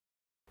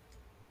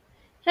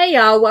Hey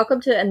y'all,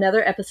 welcome to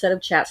another episode of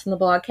Chats from the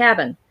Blog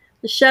Cabin,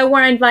 the show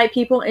where I invite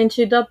people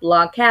into the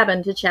blog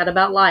cabin to chat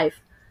about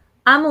life.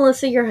 I'm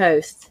Melissa, your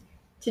host.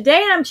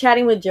 Today I'm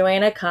chatting with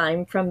Joanna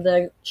Keim from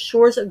the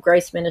Shores of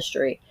Grace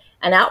Ministry,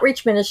 an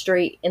outreach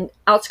ministry in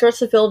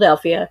outskirts of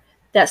Philadelphia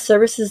that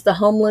services the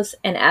homeless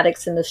and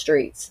addicts in the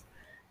streets.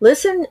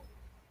 Listen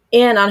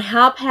in on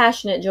how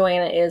passionate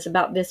Joanna is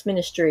about this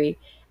ministry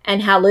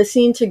and how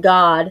listening to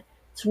God's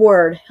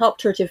word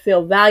helped her to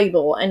feel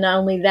valuable. And not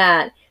only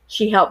that,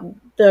 she helped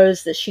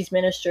those that she's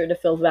ministered to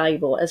feel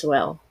valuable as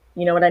well.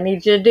 You know what I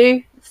need you to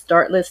do?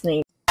 Start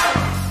listening.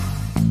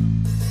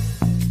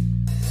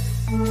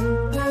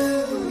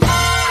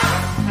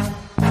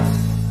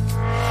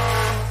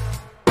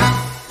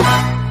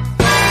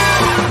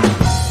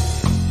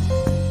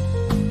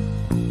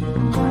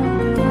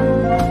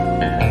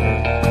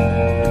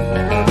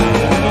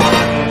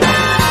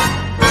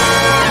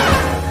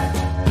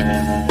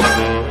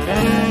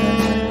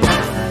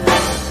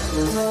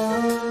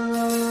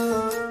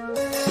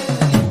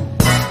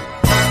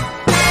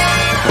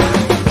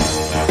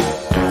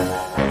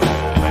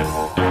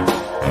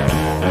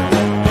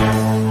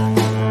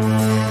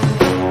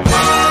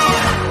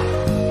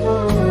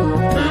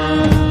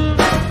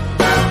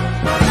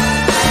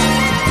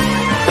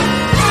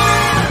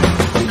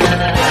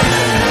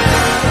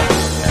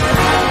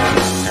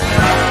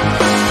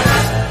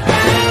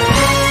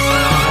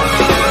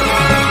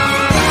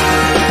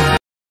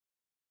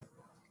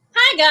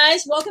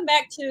 Guys, welcome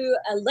back to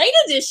a late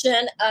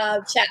edition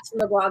of Chats from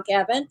the Blog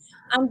Cabin.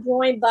 I'm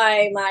joined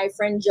by my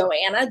friend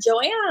Joanna.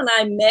 Joanna and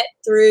I met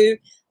through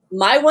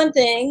My One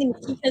Thing.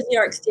 She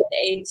has did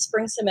a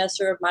spring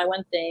semester of My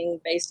One Thing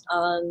based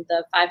on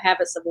the 5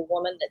 habits of a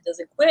woman that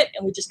doesn't quit,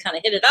 and we just kind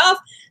of hit it off.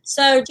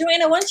 So,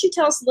 Joanna, why don't you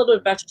tell us a little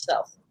bit about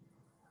yourself?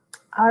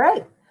 All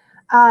right.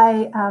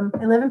 I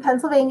live in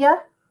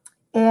Pennsylvania,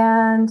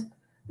 and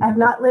I've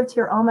not lived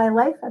here all my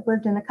life. I've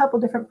lived in a couple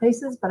different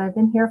places, but I've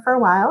been here for a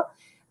while.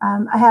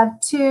 I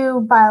have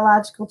 2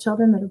 biological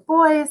children that are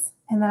boys,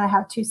 and then I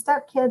have 2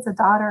 stepkids, a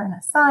daughter and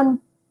a son.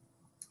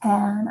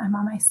 And I'm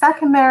on my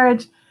second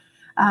marriage,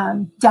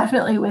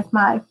 definitely with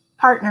my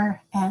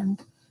partner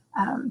and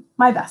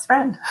my best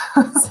friend.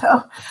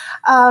 So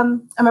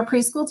I'm a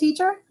preschool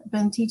teacher. I've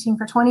been teaching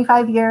for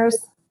 25 years,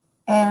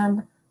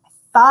 and I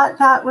thought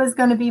that was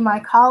going to be my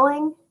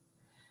calling.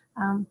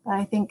 But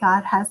I think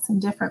God has some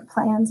different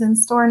plans in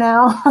store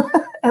now,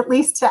 at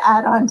least to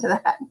add on to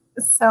that.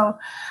 So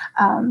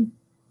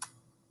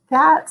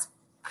that's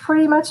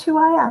pretty much who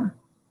I am.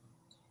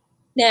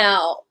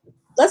 Now,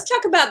 let's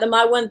talk about the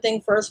My One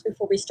Thing first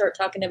before we start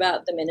talking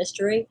about the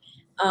ministry.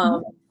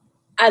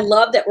 I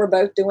love that we're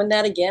both doing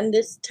that again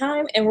this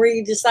time, and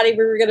we decided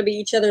we were going to be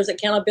each other's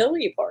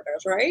accountability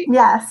partners, right?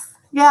 Yes.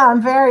 Yeah,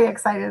 I'm very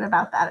excited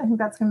about that. I think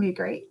that's going to be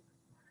great.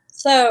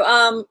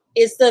 So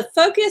is the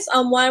focus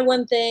on My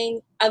One Thing?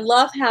 I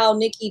love how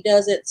Nikki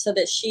does it so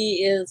that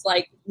she is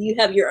like, you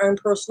have your own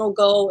personal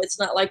goal. It's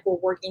not like we're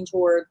working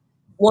toward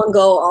one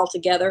goal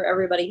altogether.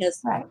 Everybody has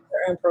their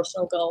own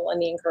personal goal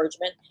and the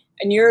encouragement.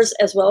 And yours,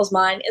 as well as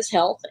mine, is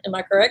health. Am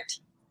I correct?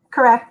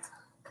 Correct.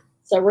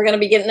 So we're going to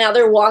be getting out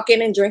there,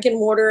 walking and drinking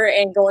water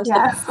and going to the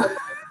bathroom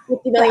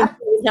 50 million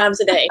times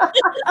a day.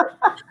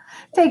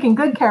 Taking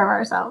good care of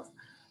ourselves.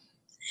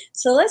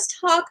 So let's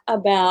talk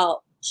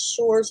about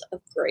Shores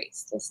of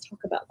Grace. Let's talk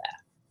about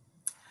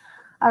that.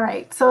 All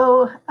right.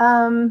 So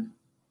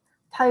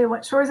tell you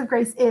what Shores of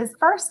Grace is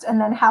first,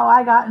 and then how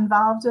I got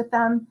involved with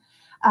them.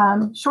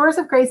 Shores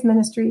of Grace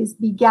Ministries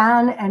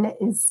began and it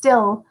is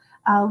still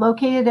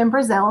located in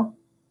Brazil,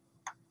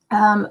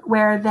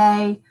 where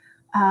they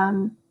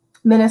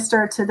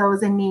minister to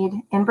those in need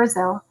in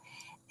Brazil.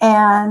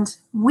 And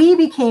we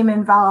became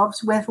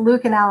involved with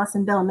Luke and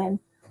Allison Billman,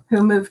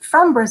 who moved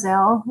from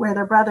Brazil, where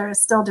their brother is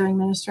still doing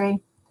ministry,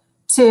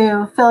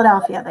 to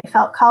Philadelphia. They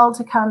felt called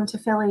to come to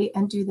Philly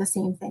and do the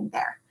same thing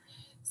there.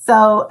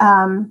 So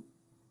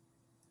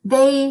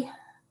they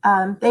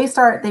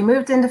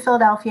moved into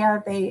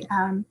Philadelphia. They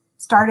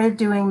started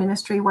doing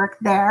ministry work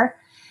there.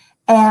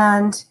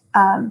 And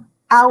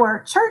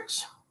our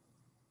church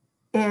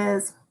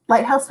is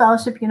Lighthouse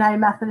Fellowship United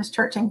Methodist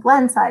Church in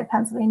Glenside,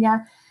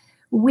 Pennsylvania.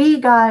 We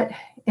got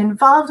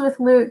involved with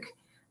Luke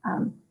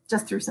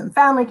just through some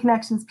family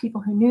connections,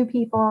 people who knew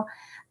people.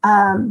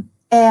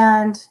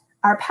 And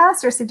our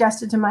pastor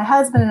suggested to my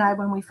husband and I,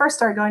 when we first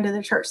started going to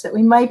the church, that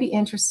we might be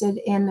interested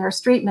in their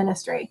street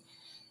ministry.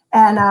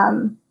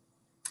 And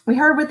we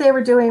heard what they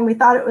were doing. We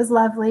thought it was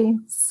lovely,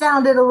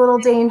 sounded a little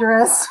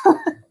dangerous,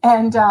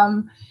 and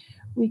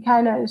we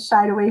kind of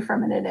shied away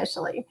from it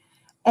initially.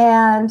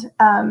 And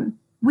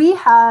we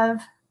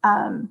have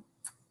a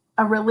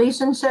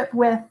relationship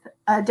with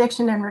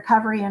addiction and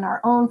recovery in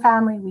our own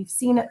family. We've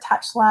seen it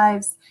touch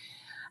lives.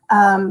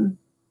 And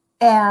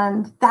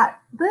that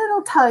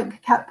little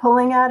tug kept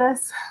pulling at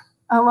us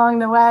along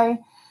the way.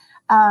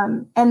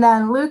 And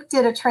then Luke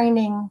did a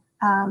training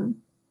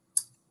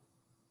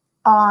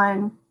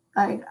on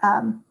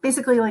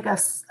basically like a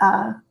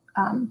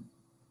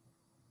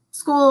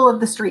school of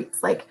the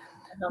streets, like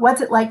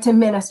what's it like to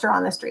minister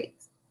on the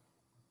streets.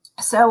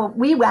 So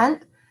we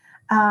went,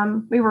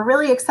 We were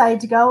really excited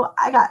to go.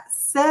 I got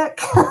sick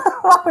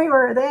while we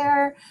were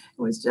there.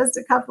 It was just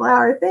a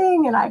couple-hour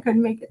thing, and I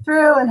couldn't make it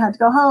through and had to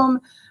go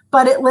home.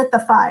 But it lit the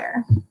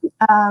fire,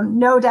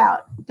 no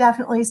doubt.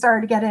 Definitely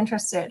started to get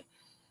interested.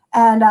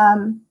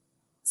 And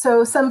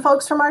so some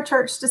folks from our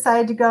church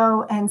decided to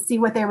go and see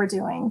what they were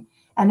doing.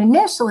 And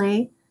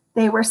initially,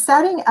 they were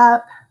setting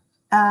up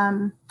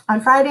on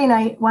Friday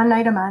night, one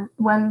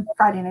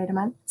Friday night a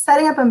month,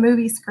 setting up a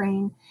movie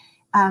screen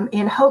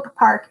in Hope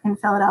Park in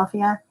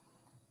Philadelphia,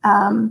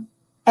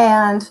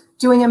 and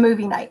doing a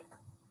movie night.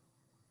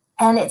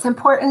 And it's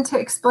important to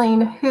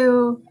explain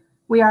who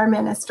we are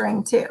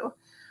ministering to.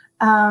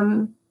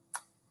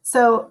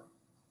 So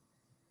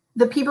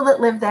the people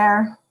that live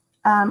there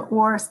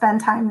or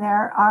spend time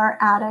there are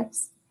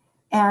addicts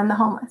and the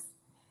homeless.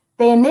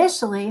 They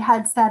initially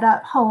had set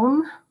up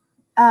home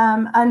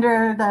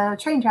under the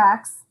train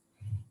tracks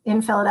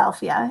in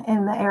Philadelphia,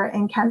 in the area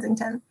in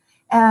Kensington.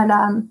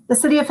 And the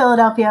city of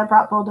Philadelphia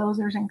brought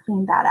bulldozers and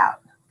cleaned that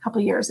out a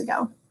couple years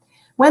ago.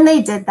 When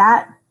they did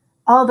that,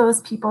 all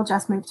those people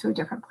just moved to a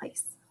different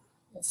place.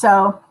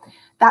 So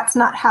that's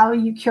not how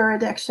you cure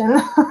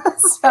addiction.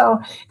 So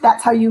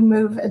that's how you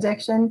move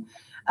addiction.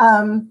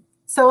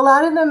 So a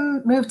lot of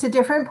them moved to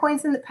different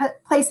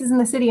places in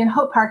the city, and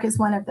Hope Park is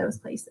one of those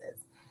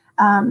places.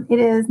 It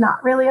is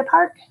not really a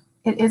park.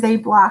 It is a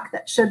block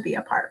that should be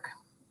a park.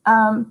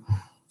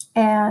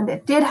 And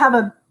it did have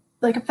a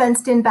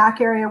fenced-in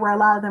back area where a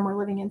lot of them were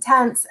living in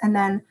tents. And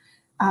then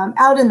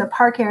out in the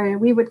park area,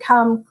 we would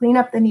come, clean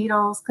up the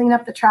needles, clean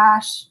up the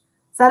trash,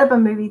 set up a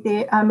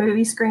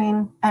movie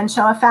screen, and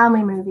show a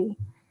family movie.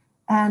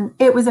 And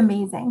it was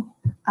amazing.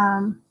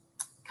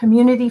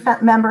 Community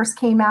members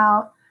came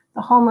out.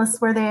 The homeless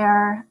were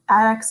there.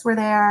 Addicts were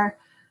there.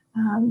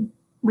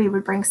 We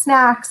would bring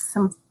snacks,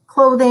 some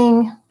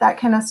clothing, that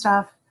kind of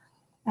stuff.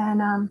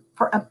 And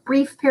for a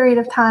brief period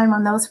of time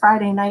on those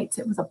Friday nights,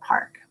 it was a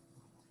park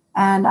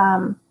and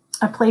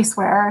a place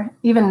where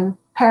even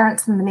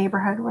parents in the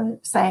neighborhood were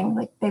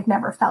saying they've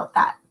never felt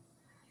that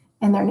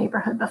in their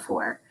neighborhood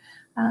before.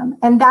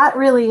 And that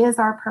really is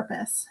our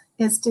purpose,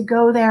 is to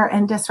go there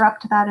and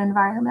disrupt that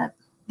environment.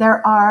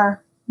 There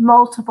are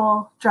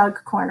multiple drug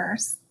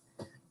corners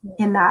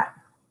in that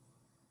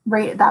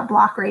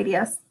block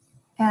radius.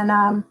 And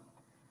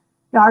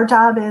our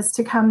job is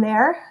to come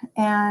there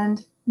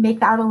and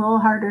make that a little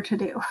harder to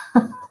do,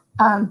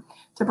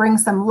 to bring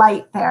some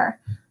light there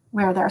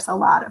where there's a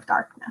lot of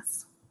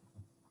darkness.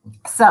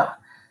 So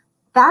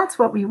that's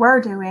what we were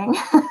doing.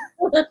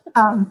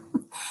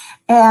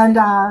 And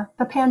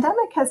the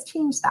pandemic has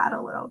changed that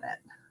a little bit.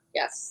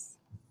 Yes.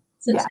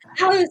 So yeah.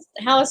 How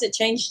has it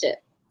changed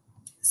it?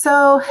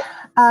 So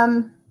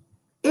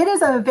it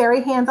is a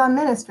very hands-on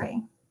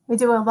ministry. We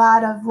do a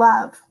lot of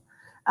love.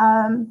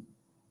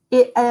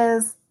 It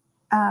is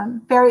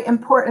very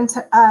important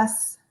to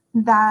us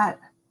that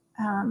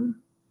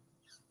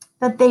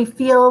that they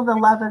feel the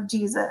love of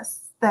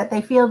Jesus, that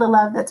they feel the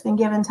love that's been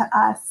given to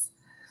us,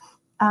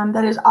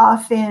 that is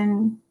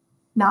often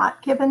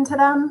not given to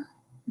them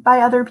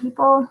by other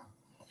people.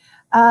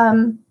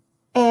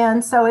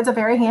 And so it's a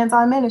very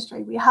hands-on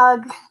ministry. We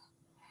hug,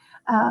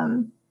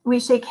 we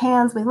shake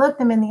hands, we look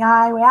them in the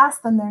eye, we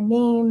ask them their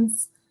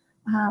names,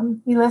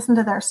 we listen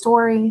to their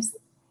stories.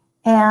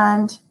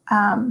 And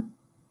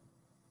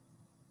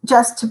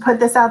just to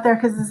put this out there,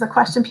 because this is a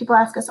question people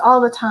ask us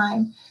all the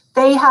time,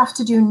 they have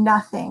to do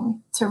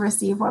nothing to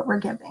receive what we're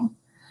giving.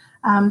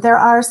 There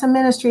are some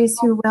ministries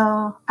who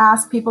will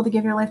ask people to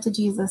give your life to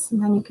Jesus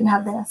and then you can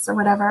have this or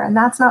whatever. And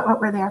that's not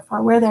what we're there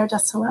for. We're there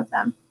just to love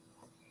them.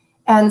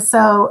 And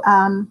so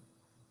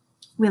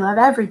we love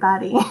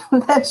everybody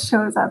that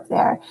shows up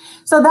there.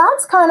 So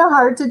that's kind of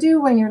hard to do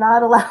when you're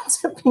not allowed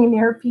to be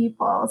near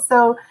people.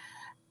 So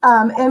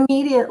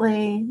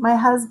immediately my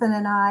husband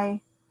and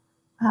I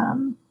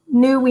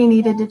knew we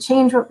needed to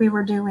change what we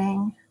were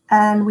doing,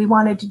 and we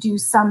wanted to do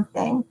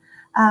something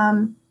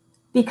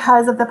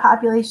because of the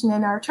population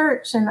in our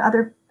church and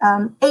other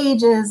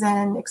ages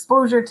and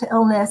exposure to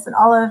illness and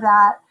all of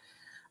that.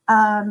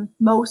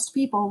 Most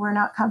people were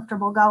not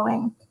comfortable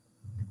going.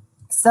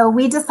 So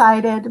we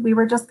decided we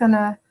were just going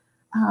to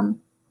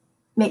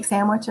make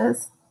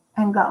sandwiches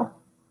and go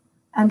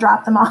and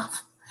drop them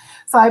off.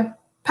 So I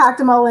packed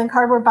them all in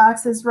cardboard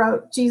boxes,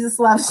 wrote, "Jesus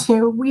loves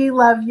you, we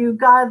love you,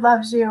 God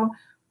loves you,"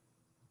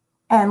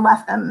 and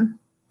left them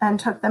and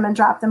took them and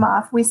dropped them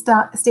off. We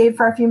stayed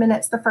for a few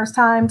minutes the first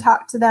time,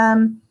 talked to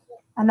them,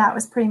 and that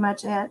was pretty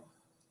much it.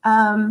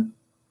 But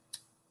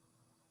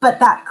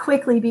that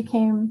quickly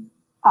became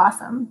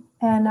awesome.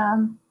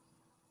 And,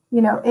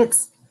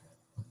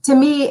 to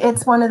me,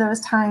 it's one of those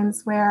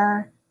times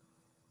where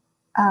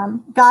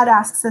God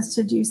asks us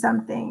to do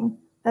something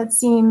that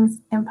seems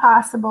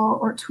impossible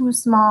or too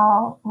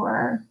small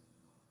or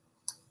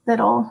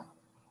little.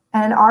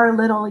 And our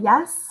little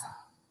yes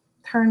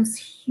turns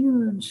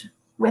huge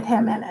with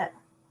him in it.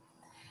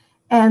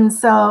 And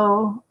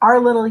so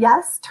our little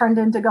yes turned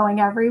into going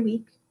every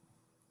week.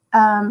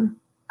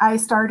 I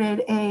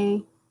started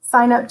a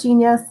Sign Up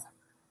Genius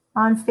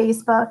on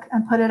Facebook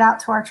and put it out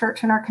to our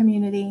church and our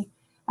community.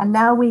 And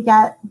now we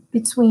get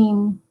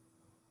between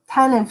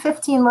 10 and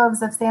 15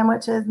 loaves of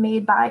sandwiches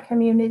made by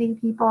community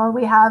people.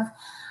 We have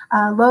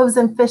loaves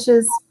and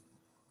fishes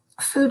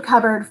food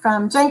cupboard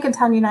from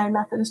Jenkintown United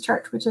Methodist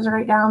Church, which is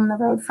right down the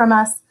road from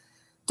us,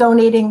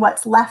 donating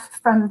what's left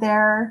from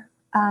their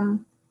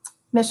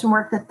mission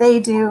work that they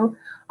do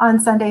on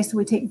Sunday. So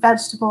we take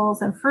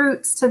vegetables and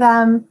fruits to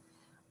them,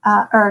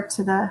 or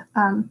to the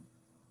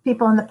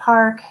people in the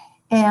park.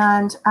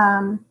 And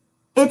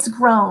it's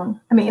grown.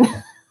 I mean,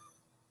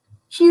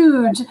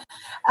 huge.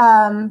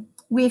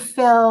 We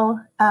fill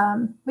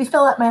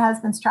up my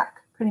husband's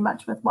truck pretty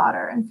much with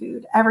water and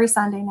food every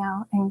Sunday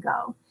now and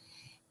go.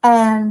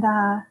 And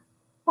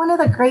one of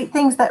the great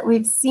things that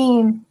we've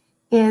seen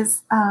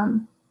is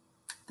the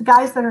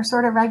guys that are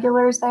sort of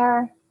regulars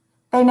there,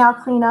 they now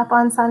clean up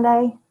on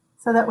Sunday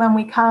so that when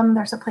we come,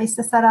 there's a place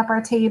to set up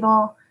our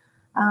table.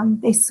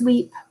 They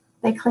sweep,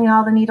 they clean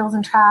all the needles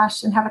and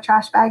trash and have a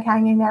trash bag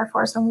hanging there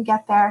for us when we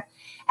get there.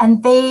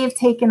 And they've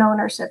taken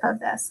ownership of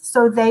this.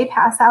 So they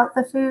pass out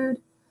the food.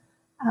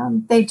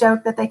 They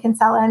joke that they can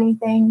sell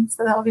anything.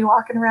 So they'll be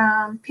walking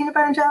around peanut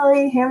butter and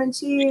jelly, ham and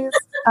cheese.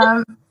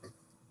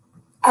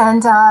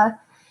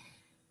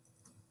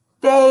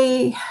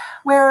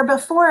 Where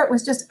before it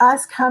was just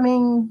us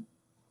coming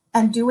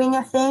and doing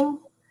a thing,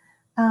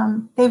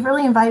 they've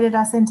really invited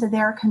us into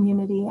their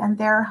community and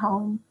their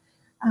home.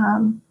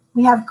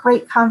 We have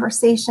great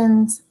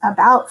conversations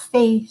about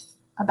faith,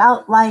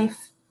 about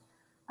life.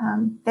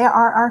 They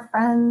are our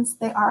friends.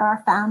 They are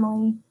our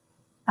family.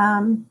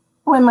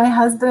 When my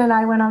husband and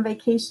I went on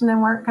vacation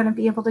and weren't going to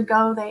be able to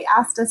go, they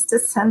asked us to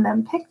send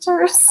them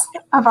pictures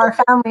of our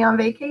family on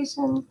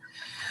vacation.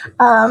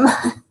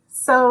 I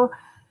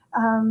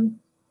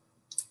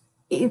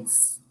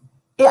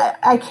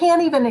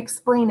can't even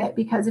explain it,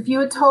 because if you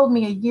had told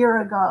me a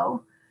year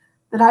ago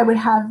that I would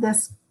have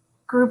this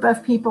group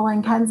of people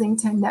in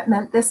Kensington that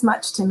meant this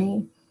much to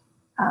me,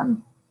 I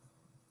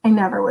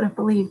never would have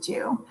believed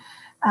you.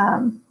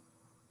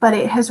 But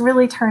it has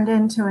really turned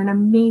into an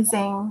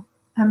amazing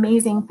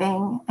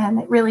thing. And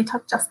it really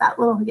took just that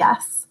little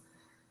yes.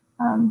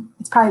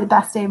 It's probably the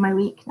best day of my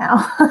week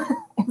now.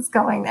 It's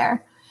going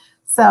there.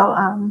 So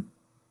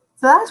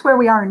that's where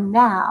we are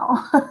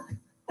now.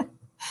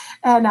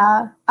 And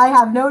I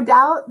have no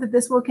doubt that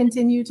this will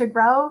continue to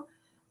grow.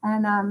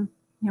 And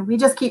we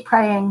just keep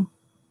praying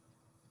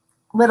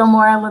a little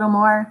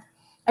more.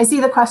 I see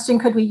the question,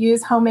 could we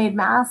use homemade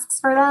masks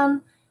for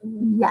them?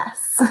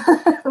 Yes.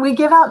 We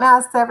give out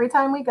masks every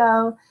time we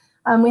go.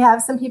 We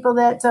have some people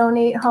that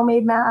donate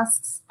homemade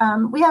masks.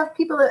 We have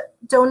people that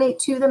donate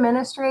to the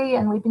ministry,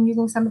 and we've been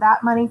using some of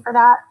that money for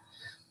that,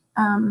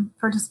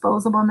 for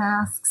disposable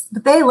masks.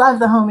 But they love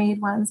the homemade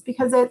ones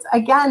because it's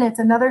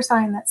another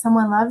sign that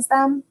someone loves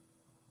them.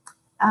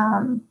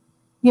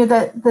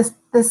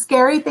 The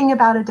scary thing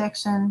about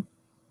addiction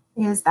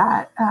is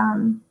that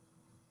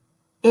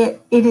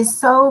it is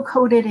so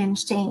coated in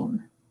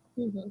shame.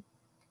 Mm-hmm.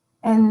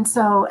 And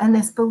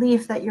this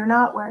belief that you're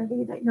not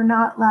worthy, that you're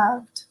not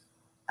loved,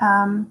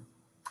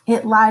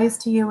 it lies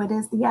to you. It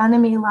is the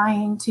enemy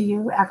lying to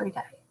you every day.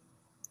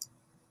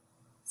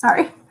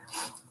 Sorry,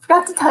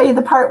 forgot to tell you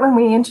the part when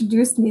we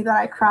introduced me that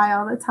I cry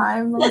all the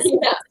time.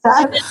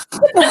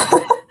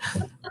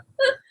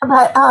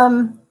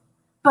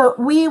 But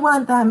we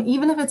want them,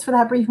 even if it's for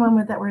that brief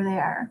moment that we're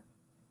there,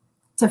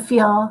 to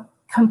feel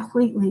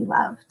completely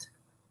loved,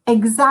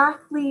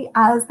 exactly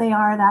as they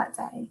are that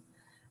day.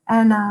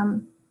 And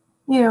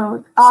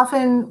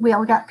often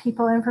we'll get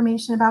people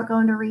information about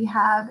going to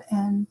rehab,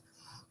 and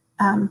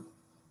a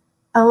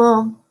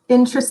little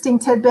interesting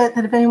tidbit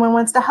that if anyone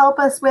wants to help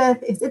us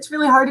with is it's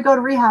really hard to go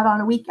to rehab on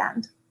a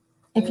weekend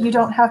if you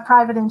don't have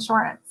private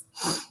insurance.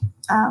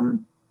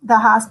 The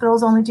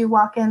hospitals only do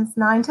walk-ins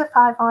 9 to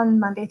 5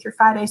 on Monday through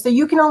Friday. So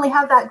you can only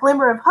have that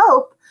glimmer of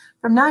hope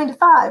from 9 to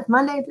 5,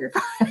 Monday through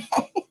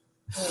Friday.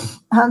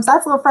 So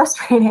that's a little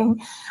frustrating.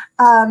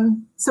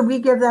 So we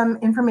give them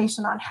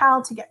information on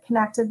how to get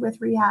connected with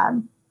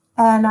rehab.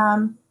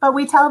 But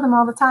we tell them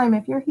all the time,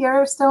 if you're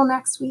here still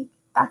next week,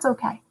 that's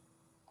okay.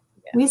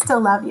 Yeah. We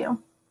still love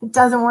you. If it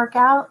doesn't work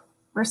out,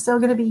 we're still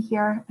going to be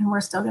here, and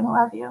we're still going to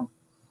love you.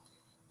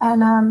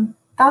 And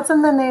that's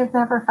something they've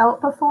never felt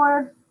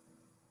before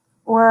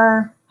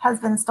or has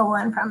been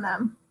stolen from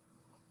them.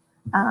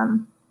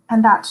 And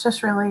that's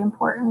just really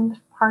important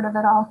part of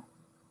it all.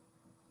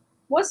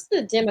 What's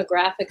the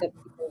demographic of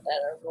people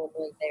that are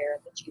normally there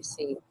that you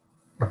see?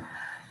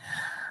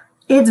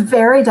 It's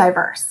very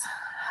diverse.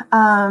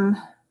 There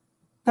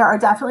are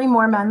definitely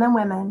more men than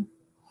women,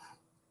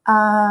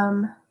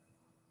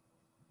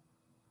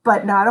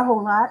 but not a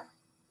whole lot.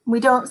 We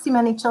don't see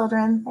many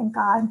children, thank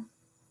God.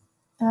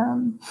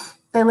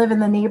 They live in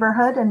the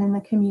neighborhood and in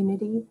the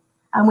community.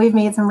 And we've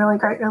made some really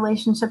great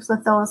relationships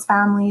with those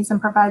families and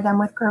provide them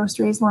with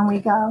groceries when we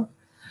go.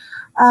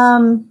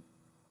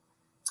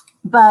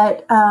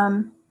 But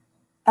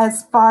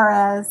as far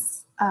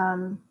as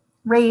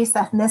race,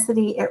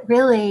 ethnicity, it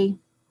really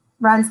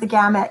runs the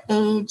gamut.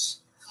 Age.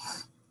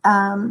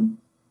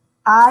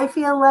 I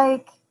feel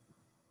like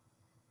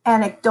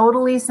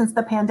anecdotally, since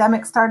the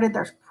pandemic started,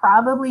 there's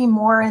probably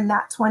more in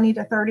that 20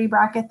 to 30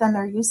 bracket than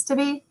there used to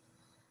be.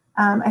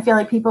 I feel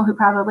like people who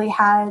probably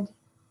had,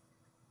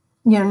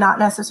 not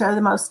necessarily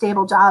the most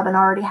stable job and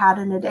already had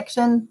an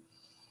addiction,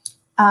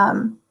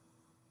 lost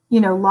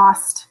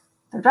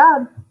their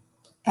job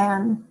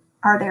and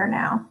are there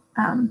now.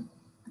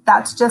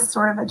 That's just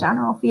sort of a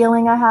general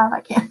feeling I have.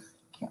 I can't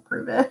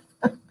prove it,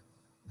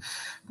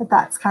 but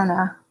that's kind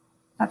of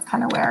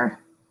where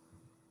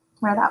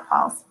that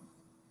falls.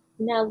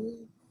 Now,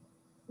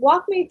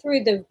 walk me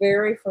through the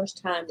very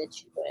first time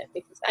that you went,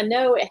 because I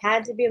know it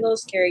had to be a little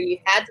scary. You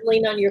had to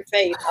lean on your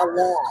faith a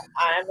lot,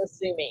 I'm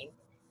assuming,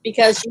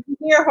 because you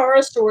hear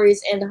horror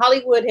stories, and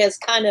Hollywood has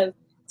kind of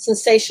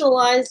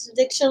sensationalized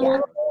addiction a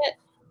little bit.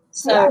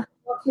 So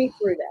walk me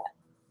through that.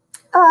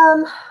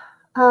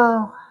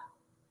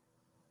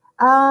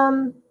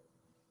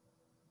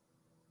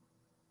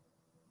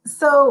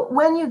 So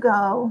when you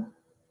go,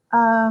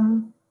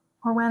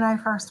 or when I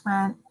first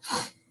went,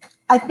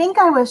 I think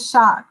I was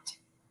shocked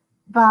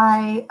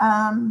by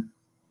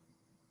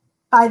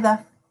the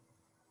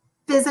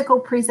physical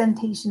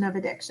presentation of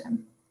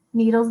addiction.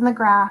 Needles in the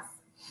grass,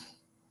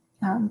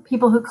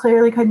 people who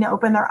clearly couldn't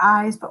open their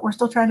eyes but were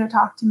still trying to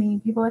talk to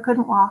me, people that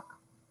couldn't walk,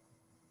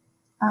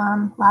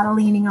 a lot of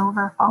leaning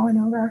over, falling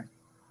over.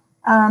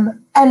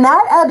 And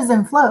that ebbs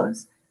and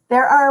flows.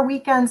 There are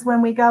weekends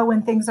when we go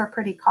when things are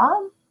pretty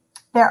calm.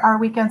 There are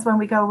weekends when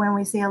we go when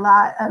we see a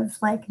lot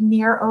of like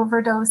near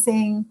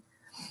overdosing.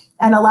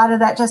 And a lot of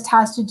that just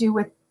has to do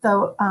with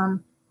the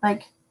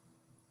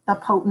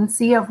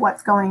potency of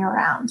what's going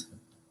around.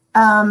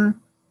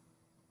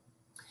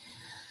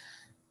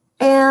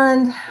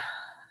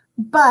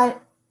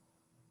 But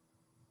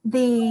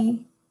the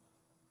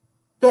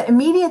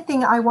immediate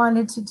thing I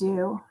wanted to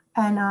do,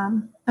 and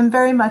I'm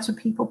very much a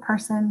people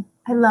person.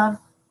 I love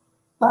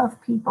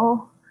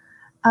people.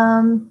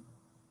 I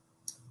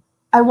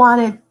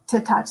wanted to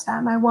touch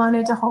them. I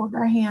wanted to hold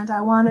their hand.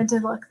 I wanted to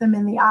look them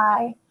in the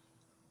eye.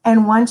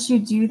 And once you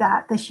do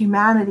that, the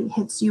humanity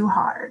hits you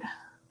hard.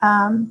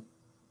 And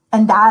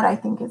that, I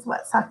think, is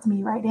what sucked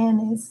me right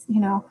in is,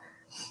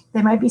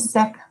 they might be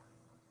sick.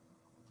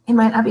 They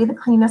might not be the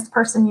cleanest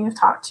person you've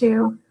talked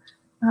to,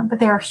 but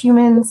they are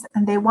humans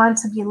and they want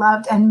to be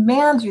loved. And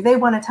man, do they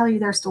want to tell you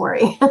their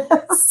story.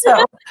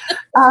 So,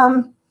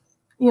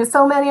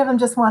 so many of them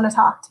just want to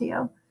talk to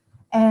you.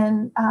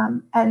 And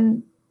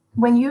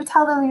when you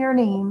tell them your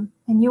name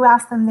and you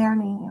ask them their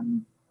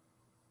name,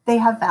 they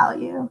have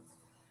value.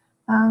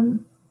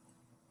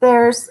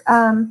 There's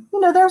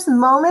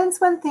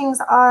moments when things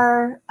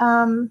are,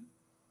 I want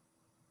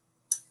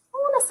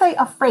to say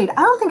afraid.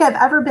 I don't think I've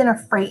ever been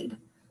afraid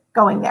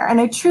going there. And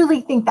I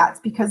truly think that's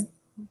because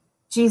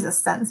Jesus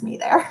sends me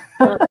there.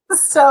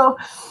 So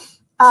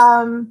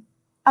I'm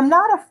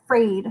not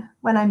afraid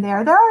when I'm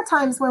there. There are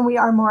times when we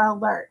are more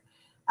alert.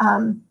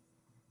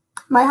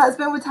 My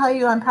husband would tell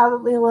you I'm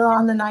probably a little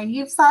on the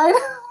naive side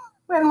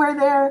when we're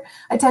there.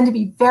 I tend to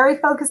be very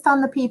focused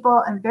on the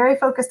people and very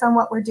focused on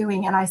what we're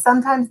doing. And I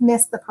sometimes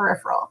miss the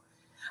peripheral.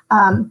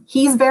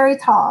 He's very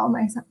tall.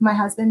 My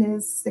husband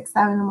is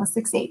 6'7", almost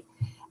 6'8".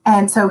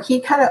 And so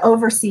he kind of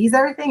oversees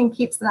everything and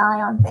keeps an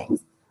eye on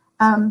things.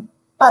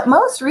 But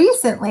most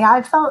recently,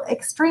 I've felt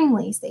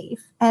extremely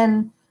safe.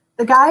 And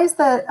the guys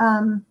that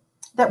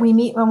we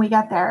meet when we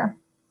get there,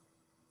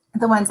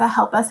 the ones that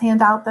help us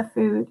hand out the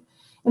food.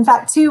 In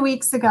fact, 2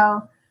 weeks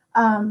ago,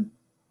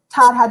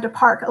 Todd had to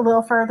park a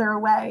little further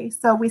away.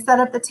 So we set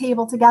up the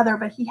table together,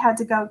 but he had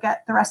to go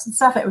get the rest of the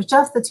stuff. It was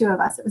just the two of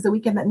us. It was a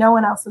weekend that no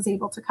one else was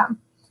able to come.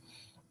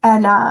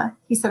 And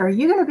he said, "Are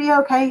you going to be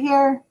okay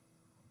here?"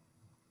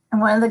 And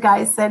one of the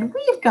guys said,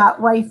 "We've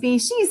got wifey.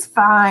 She's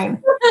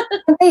fine."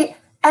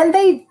 and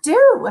they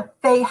do.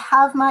 They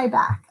have my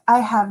back. I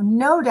have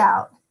no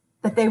doubt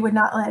that they would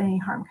not let any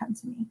harm come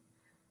to me.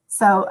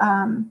 So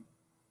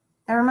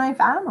they're my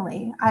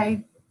family.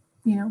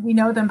 We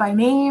know them by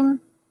name.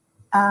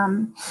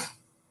 And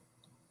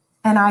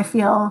I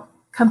feel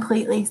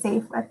completely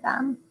safe with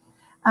them.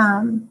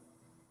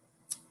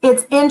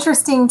 It's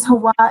interesting to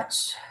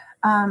watch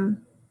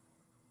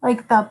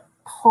the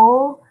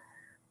pull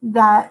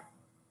that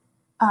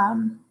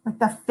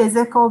the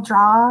physical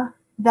draw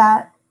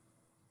that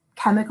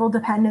chemical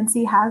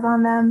dependency has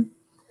on them.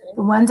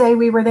 The one day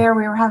we were there,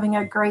 we were having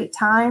a great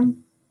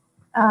time.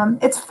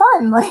 It's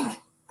fun. Like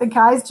the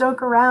guys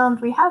joke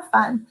around, we have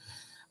fun.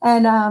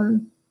 And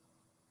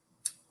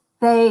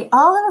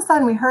all of a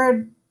sudden we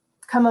heard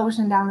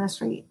commotion down the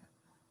street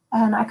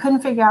and I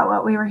couldn't figure out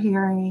what we were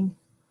hearing.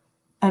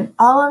 And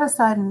all of a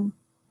sudden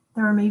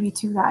there were maybe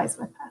 2 guys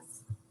with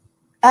us.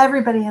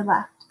 Everybody had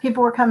left.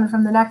 People were coming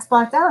from the next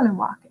block down and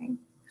walking.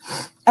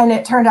 And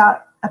it turned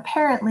out,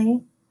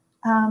 apparently,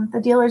 the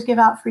dealers give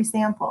out free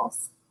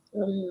samples.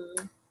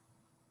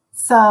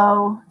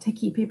 So to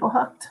keep people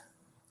hooked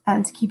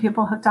and to keep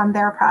people hooked on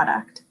their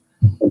product.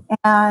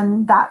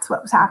 And that's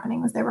what was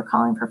happening, was they were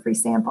calling for free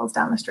samples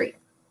down the street.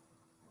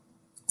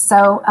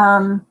 So,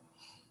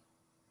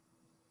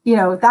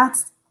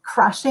 that's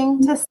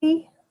crushing to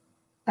see.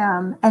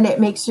 And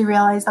it makes you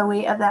realize the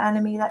weight of the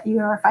enemy that you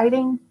are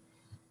fighting.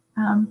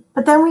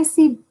 But then we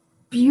see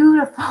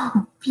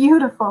beautiful,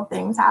 beautiful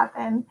things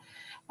happen.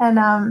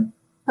 And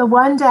the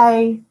one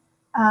day,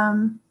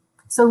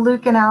 so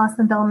Luke and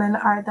Allison Billman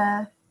are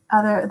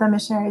the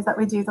missionaries that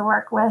we do the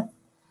work with.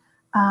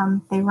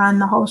 They run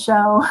the whole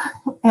show.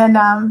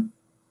 And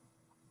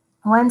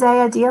one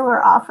day a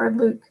dealer offered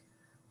Luke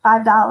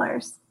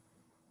 $5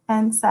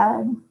 and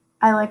said,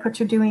 I like what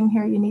you're doing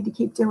here. You need to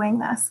keep doing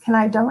this. Can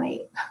I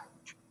donate?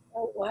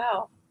 Oh,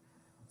 wow.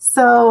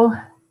 So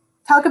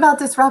talk about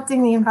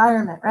disrupting the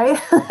environment,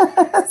 right?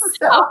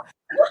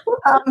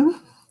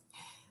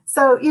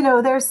 So, you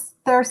know, there's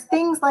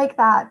things like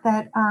that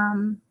that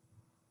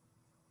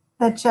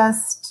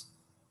just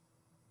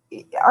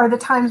are the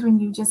times when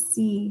you just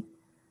see,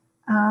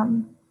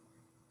 you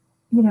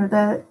know,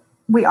 that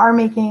we are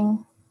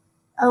making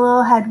a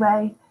little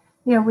headway.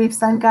 You know, we've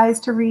sent guys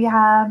to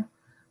rehab.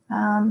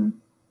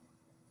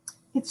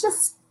 It's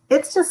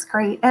just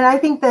great. And I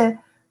think the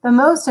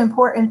most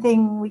important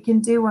thing we can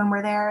do when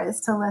we're there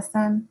is to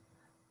listen.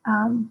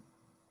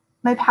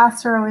 My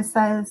pastor always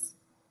says,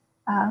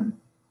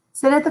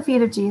 sit at the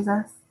feet of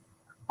Jesus,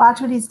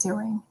 watch what he's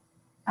doing,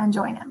 and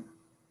join him.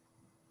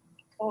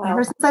 Wow.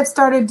 Ever since I've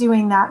started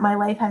doing that, my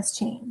life has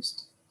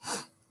changed.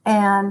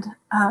 And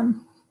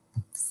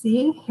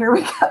see, here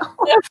we go.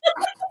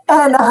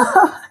 and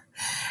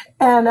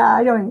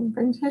I don't even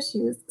bring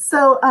tissues.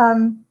 So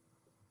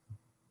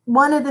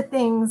one of the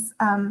things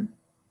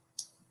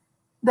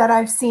that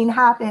I've seen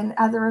happen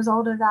as a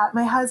result of that,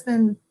 my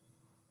husband,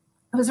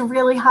 it was a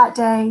really hot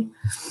day,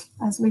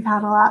 as we've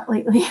had a lot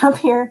lately up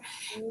here.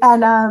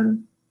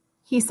 And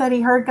he said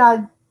he heard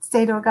God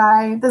say to a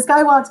guy, this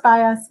guy walked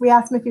by us. We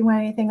asked him if he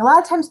wanted anything. A lot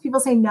of times people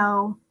say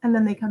no, and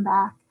then they come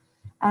back.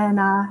 And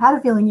had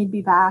a feeling he'd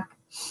be back.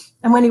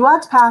 And when he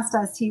walked past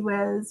us, he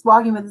was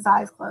walking with his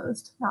eyes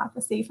closed, not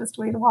the safest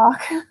way to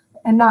walk,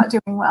 and not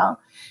doing well.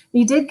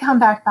 He did come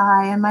back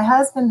by, and my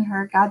husband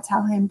heard God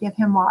tell him, give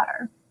him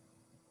water.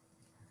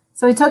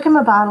 So he took him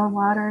a bottle of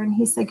water, and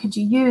he said, could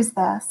you use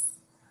this?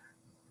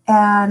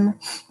 And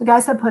the guy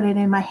said, put it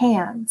in my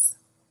hands.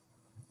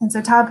 And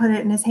so Todd put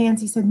it in his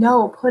hands. He said,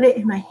 no, put it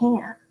in my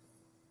hand.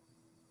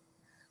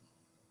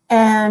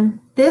 And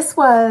this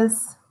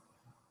was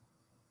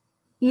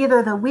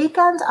either the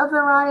weekend of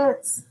the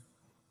riots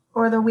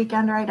or the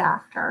weekend right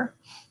after.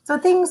 So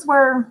things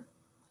were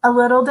a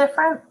little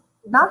different,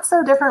 not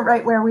so different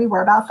right where we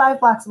were. About 5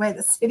 blocks away,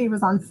 the city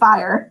was on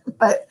fire,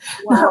 but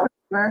wow. Not where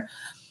we were.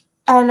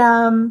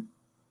 And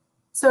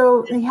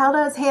so he held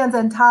out his hands,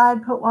 and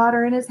Todd put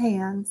water in his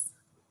hands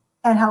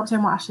and helped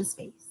him wash his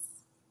face.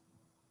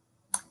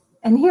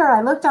 And here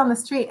I look down the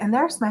street, and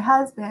there's my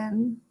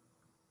husband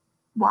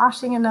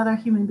washing another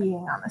human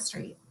being on the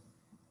street.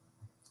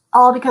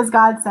 All because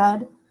God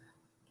said,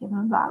 give him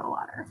a bottle of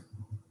water.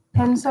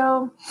 And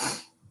so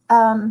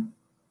to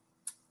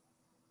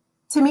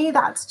me,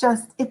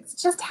 it's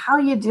just how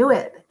you do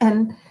it.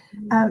 And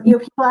you know,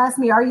 people ask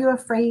me, are you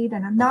afraid?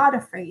 And I'm not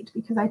afraid,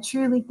 because I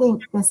truly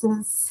think this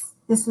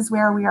is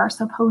where we are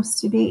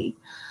supposed to be.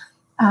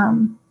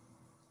 And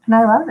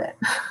I love it.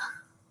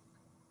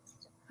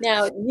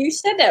 Now, you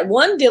said that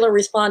one dealer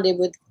responded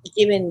with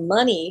giving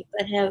money,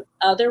 but have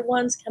other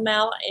ones come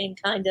out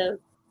and kind of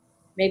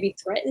maybe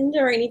threatened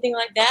or anything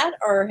like that?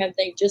 Or have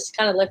they just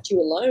kind of left you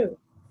alone?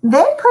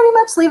 They pretty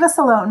much leave us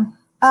alone.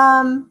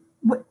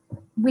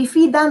 We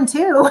feed them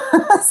too.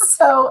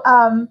 So,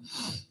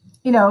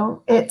 you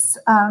know, it's,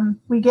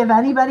 we give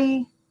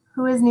anybody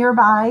who is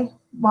nearby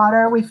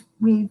water.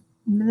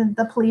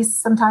 The police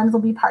sometimes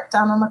will be parked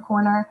down on the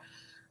corner.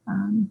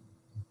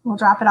 We'll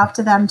drop it off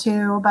to them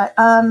too. But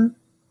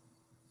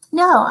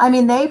no, I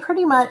mean, they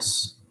pretty much,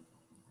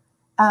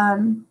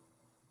 I'm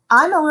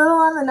a little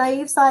on the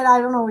naive side.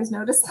 I don't always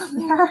notice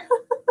them there.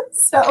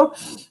 So,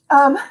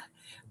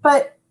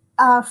 but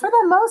for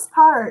the most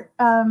part,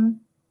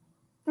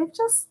 they've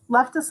just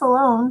left us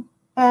alone.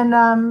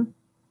 And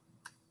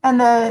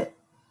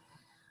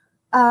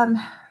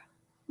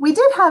we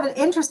did have an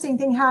interesting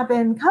thing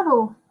happen it's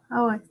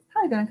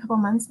probably been a couple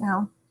months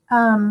now,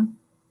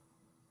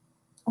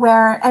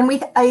 where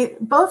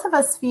both of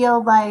us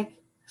feel like,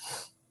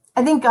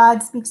 I think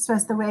God speaks to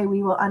us the way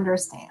we will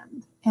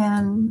understand.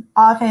 And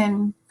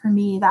often for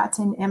me, that's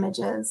in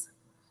images.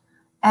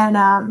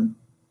 And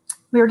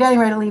we were getting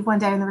ready to leave one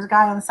day, and there was a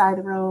guy on the side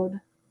of the road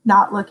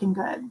not looking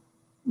good,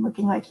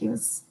 looking like he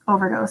was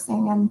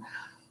overdosing.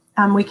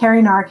 And we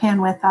carry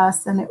Narcan with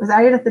us, and it was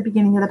right at the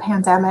beginning of the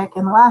pandemic,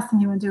 and the last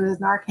thing you would do is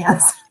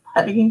Narcan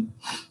somebody.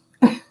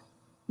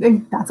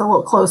 That's a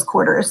little close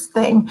quarters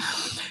thing.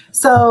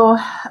 So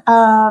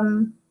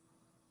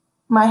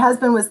my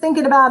husband was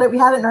thinking about it. We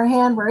had it in our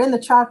hand. We're in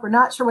the truck. We're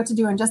not sure what to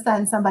do. And just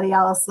then somebody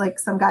else, like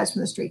some guys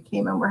from the street,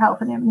 came and were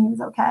helping him, and he was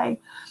okay.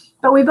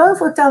 But we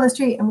both looked down the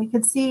street, and we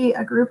could see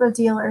a group of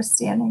dealers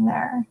standing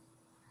there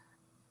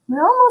with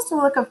almost a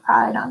look of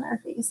pride on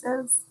their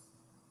faces.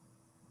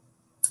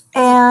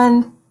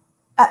 And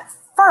at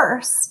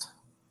first,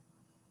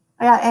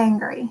 I got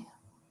angry.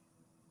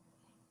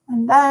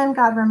 And then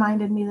God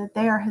reminded me that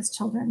they are his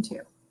children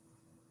too.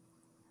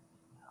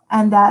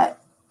 And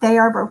that they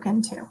are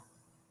broken too.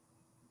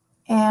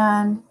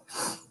 and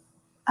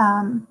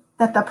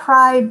that the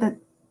pride that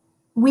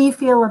we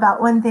feel about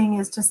one thing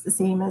is just the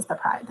same as the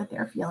pride that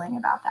they're feeling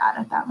about that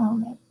at that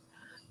moment.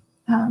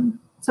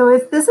 So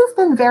this has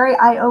been very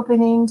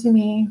eye-opening to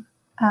me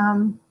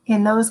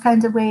in those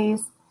kinds of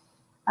ways.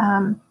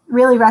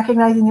 Really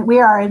recognizing that we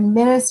are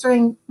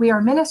ministering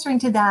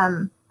to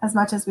them as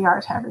much as we are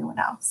to everyone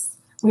else.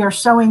 We are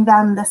showing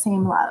them the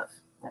same love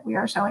that we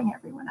are showing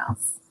everyone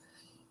else.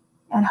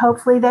 And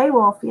hopefully they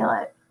will feel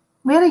it.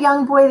 We had a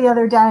young boy the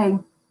other day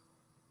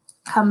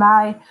come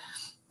by,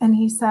 and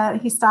he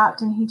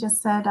stopped and he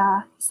just said,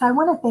 I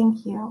want to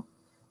thank you.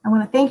 I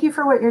want to thank you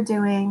for what you're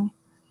doing.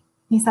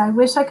 He said, I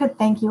wish I could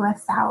thank you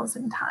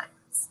 1,000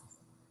 times.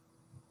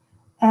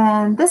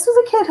 And this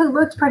was a kid who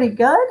looked pretty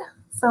good.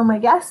 So my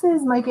guess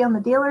is might be on the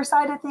dealer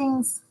side of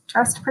things,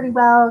 dressed pretty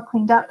well,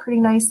 cleaned up pretty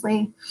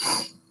nicely.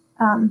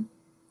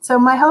 So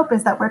my hope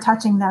is that we're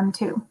touching them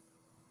too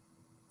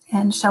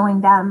and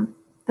showing them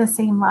the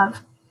same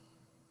love.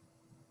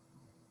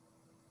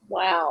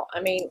 Wow.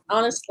 I mean,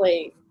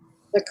 honestly,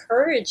 the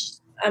courage,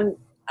 I'm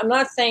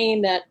not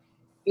saying that,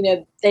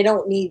 they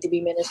don't need to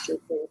be ministered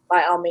to.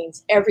 By all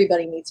means,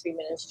 everybody needs to be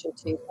ministered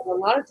to. But a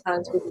lot of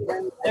times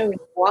when you're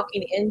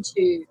walking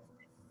into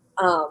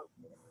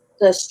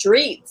the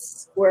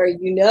streets where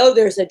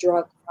there's a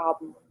drug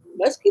problem,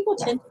 most people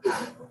tend to do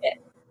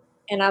it.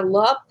 And I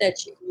love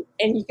that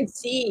you can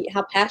see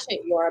how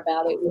passionate you are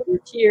about it with your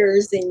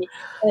tears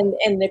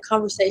and the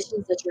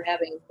conversations that you're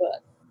having.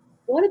 But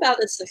what about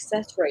the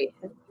success rate?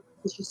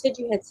 Because you said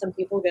you had some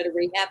people go to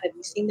rehab. Have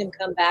you seen them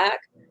come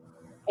back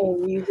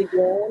and use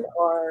again,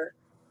 or?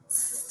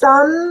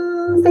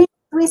 Some things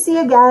we see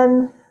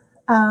again,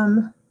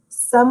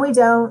 some we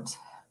don't.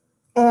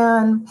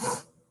 And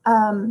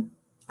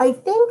I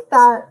think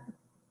that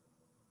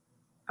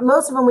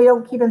most of them we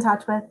don't keep in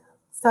touch with.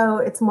 So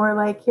it's more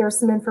like, here's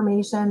some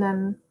information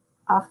and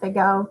off they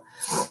go.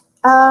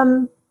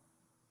 The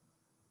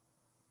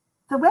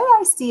way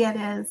I see it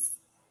is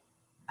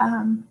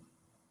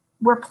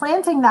we're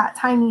planting that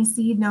tiny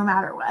seed no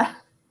matter what.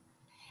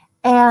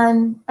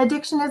 And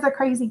addiction is a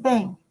crazy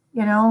thing,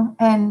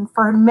 and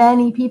for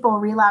many people,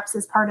 relapse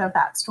is part of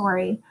that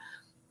story.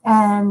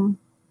 And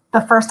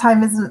the first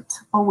time isn't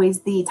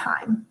always the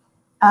time.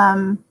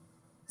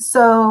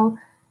 So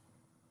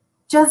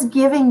just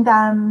giving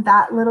them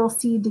that little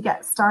seed to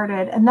get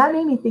started. And that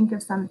made me think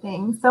of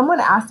something. Someone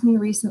asked me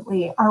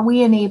recently, are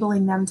we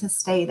enabling them to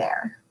stay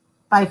there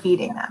by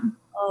feeding them?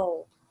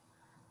 Oh.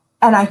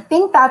 And I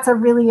think that's a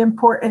really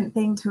important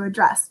thing to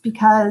address,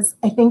 because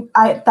I think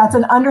that's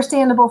an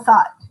understandable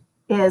thought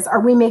is, are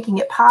we making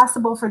it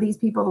possible for these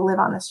people to live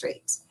on the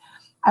streets?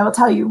 I will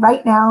tell you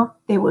right now,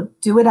 they will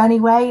do it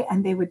anyway,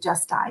 and they would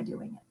just die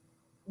doing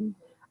it.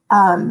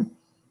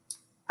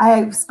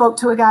 I spoke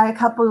to a guy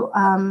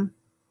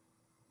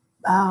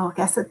I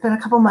guess it's been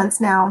a couple months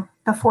now,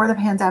 before the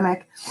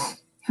pandemic,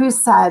 who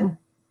said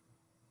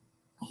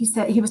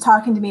he was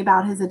talking to me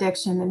about his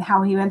addiction and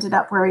how he ended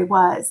up where he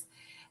was.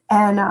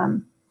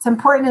 And it's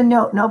important to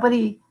note,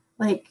 nobody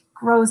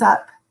grows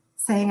up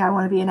saying, I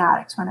want to be an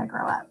addict when I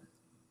grow up.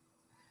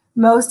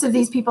 Most of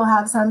these people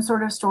have some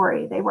sort of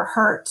story. They were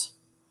hurt.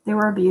 They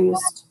were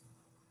abused.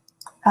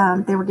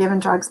 They were given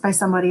drugs by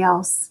somebody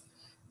else.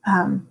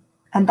 And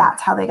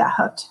that's how they got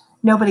hooked.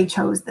 Nobody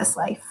chose this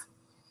life.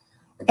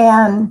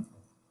 And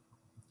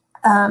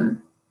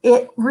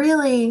it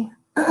really,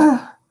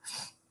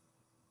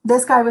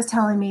 this guy was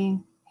telling me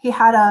he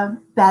had a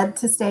bed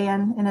to stay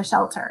in a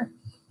shelter.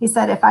 He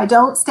said, if I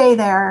don't stay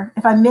there,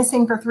 if I'm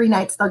missing for 3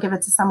 nights, they'll give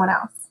it to someone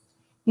else.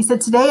 He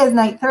said, today is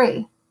night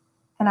 3,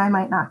 and I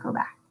might not go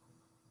back.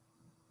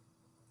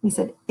 He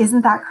said,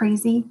 isn't that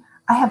crazy?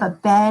 I have a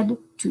bed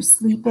to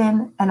sleep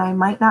in, and I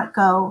might not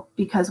go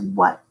because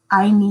what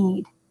I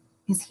need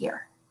is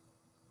here.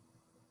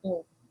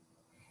 Mm.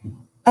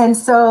 And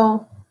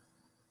so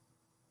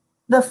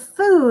the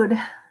food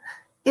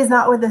is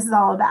not what this is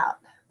all about.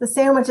 The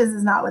sandwiches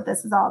is not what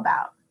this is all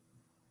about.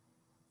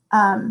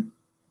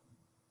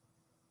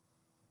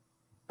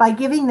 By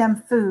giving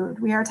them food,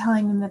 we are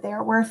telling them that they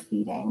are worth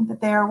feeding,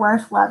 that they are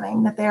worth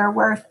loving, that they are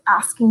worth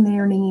asking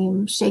their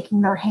name,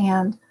 shaking their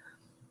hand.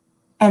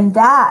 And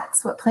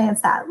that's what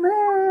plants that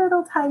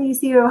little tiny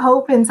seed of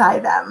hope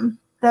inside them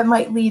that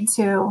might lead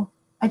to,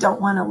 I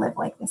don't want to live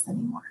like this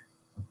anymore.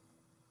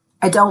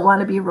 I don't want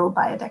to be ruled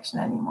by addiction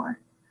anymore.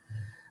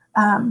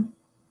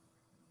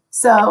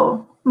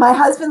 So my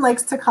husband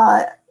likes to call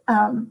it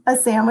a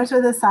sandwich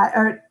with a side,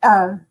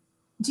 or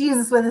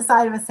Jesus with a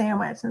side of a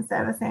sandwich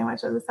instead of a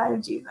sandwich with a side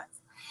of Jesus.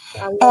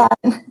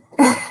 And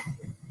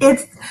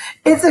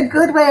it's a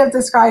good way of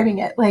describing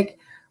it.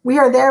 We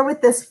are there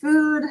with this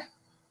food.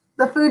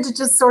 The food is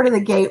just sort of the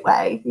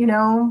gateway,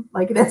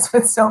 like it is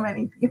with so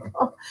many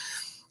people.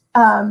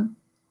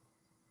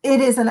 It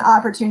is an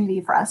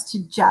opportunity for us to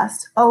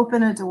just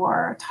open a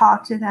door,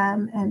 talk to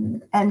them,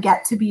 and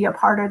get to be a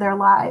part of their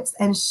lives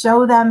and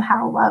show them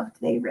how loved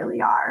they really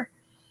are.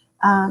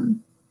 And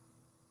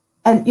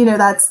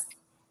that's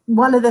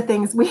one of the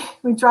things. We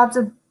dropped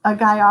a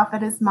guy off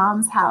at his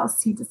mom's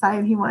house. He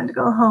decided he wanted to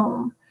go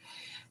home.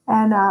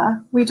 And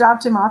we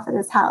dropped him off at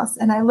his house.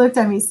 And I looked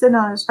at him, he's sitting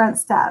on his front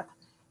step.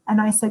 And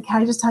I said,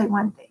 can I just tell you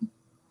one thing?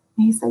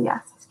 And he said,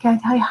 yes. I said, can I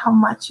tell you how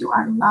much you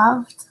are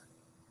loved?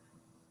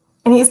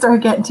 And he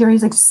started getting teary.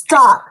 He's like,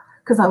 stop,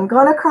 because I'm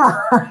going to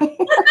cry.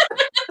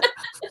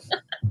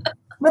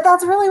 But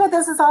that's really what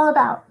this is all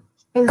about,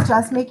 is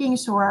just making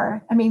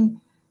sure. I mean,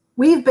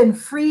 we've been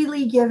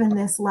freely given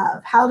this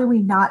love. How do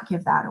we not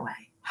give that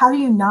away? How do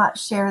you not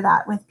share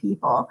that with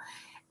people?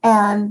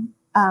 And,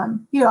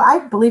 I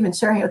believe in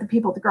sharing it with the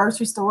people at the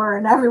grocery store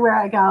and everywhere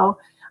I go.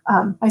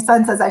 My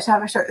son says I should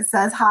have a shirt that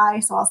says hi,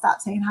 so I'll stop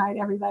saying hi to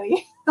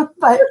everybody.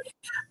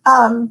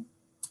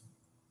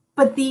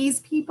 But these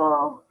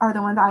people are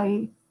the ones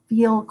I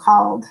feel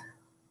called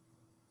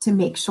to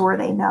make sure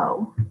they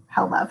know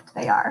how loved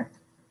they are.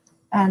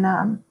 And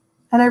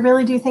I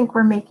really do think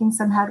we're making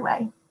some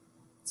headway.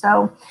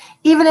 So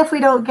even if we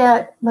don't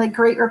get like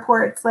great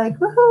reports like,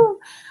 woohoo,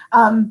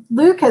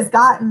 Luke has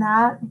gotten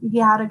that. He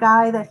had a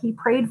guy that he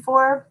prayed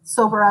for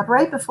sober up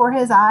right before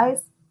his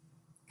eyes,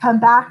 come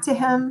back to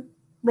him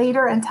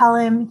later and tell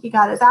him he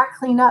got his act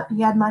cleaned up,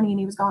 he had money, and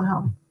he was going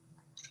home.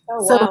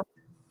 Oh, so wow.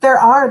 There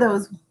are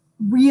those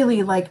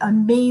really like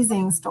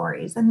amazing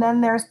stories. And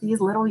then there's these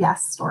little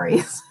yes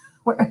stories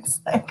where it's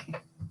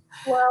like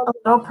a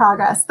little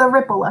progress, the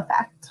ripple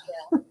effect.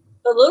 Yeah.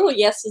 The little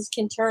yeses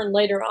can turn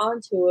later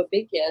on to a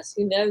big yes.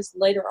 Who knows?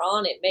 Later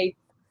on,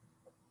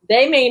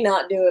 they may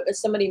not do it, but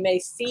somebody may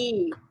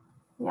see,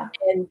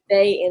 and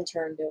they in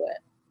turn do it.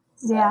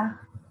 So.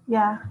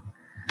 Yeah.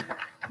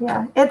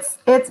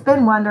 It's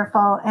been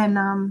wonderful,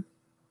 and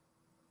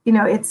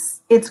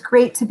it's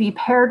great to be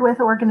paired with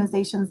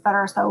organizations that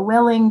are so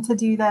willing to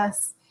do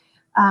this.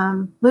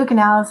 Luke and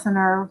Allison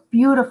are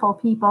beautiful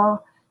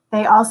people.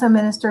 They also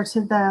minister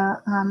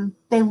to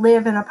they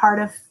live in a part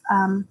of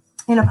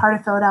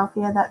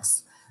Philadelphia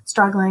that's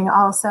struggling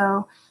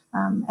also.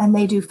 And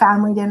they do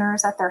family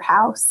dinners at their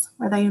house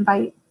where they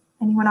invite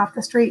anyone off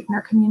the street in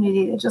their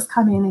community to just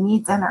come in and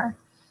eat dinner.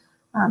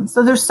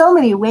 So there's so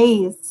many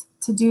ways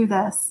to do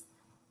this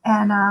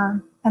and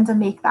to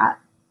make that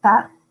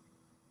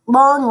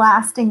long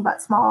lasting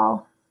but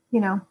small,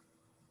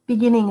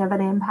 beginning of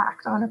an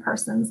impact on a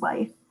person's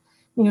life.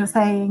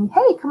 Saying,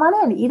 hey, come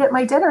on in, eat at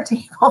my dinner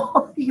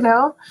table,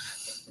 Yeah,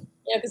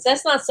 because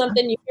that's not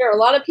something you hear. A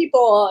lot of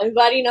people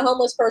inviting a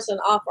homeless person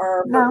off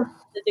or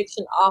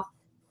addiction off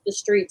the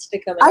streets to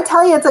come in. I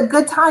tell you, it's a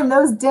good time.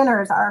 Those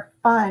dinners are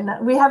fun.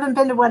 We haven't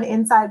been to one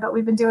inside, but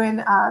we've been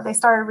doing, they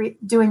started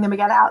doing them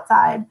again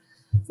outside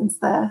since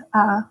the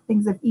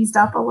things have eased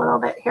up a little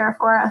bit here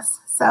for us.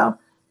 So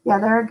yeah,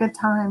 they're a good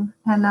time.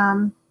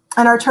 And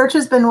our church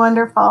has been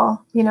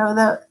wonderful.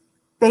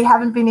 They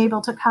haven't been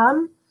able to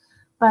come,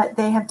 but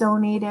they have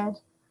donated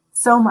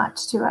so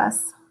much to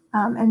us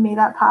and made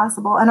that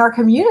possible. And our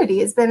community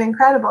has been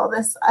incredible.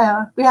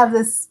 We have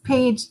this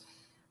page,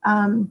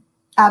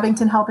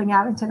 Abington Helping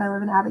Abington. I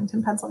live in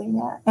Abington,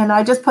 Pennsylvania. And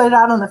I just put it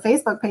out on the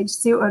Facebook page to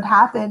see what would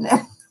happen.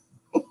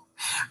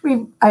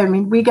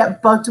 we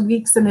get booked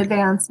weeks in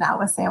advance now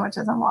with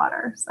sandwiches and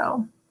water.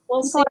 So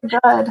people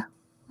are good.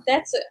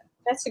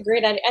 That's a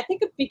great idea. I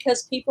think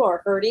because people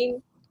are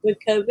hurting with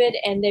COVID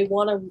and they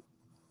want a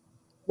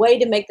way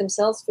to make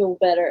themselves feel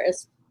better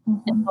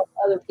and help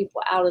other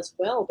people out as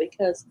well,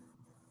 because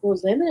we're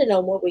limited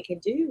on what we can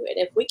do. And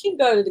if we can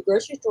go to the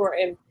grocery store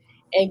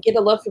and get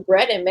a loaf of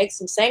bread and make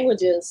some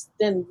sandwiches,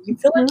 then you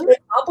feel like you're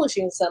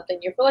accomplishing something.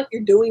 You feel like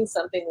you're doing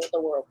something with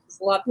the world. Because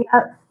a lot of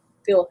people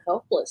feel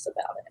helpless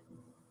about it.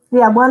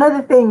 Yeah, one of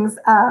the things,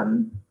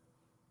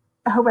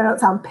 I hope I don't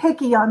sound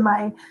picky on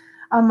my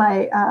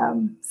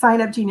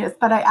Sign Up Genius,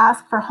 but I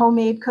ask for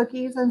homemade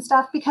cookies and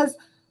stuff because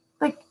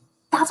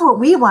that's what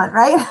we want,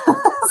 right?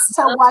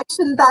 So why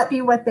shouldn't that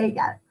be what they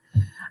get?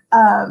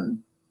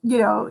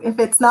 If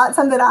it's not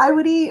something I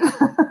would eat,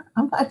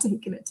 I'm not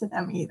taking it to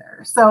them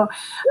either. So,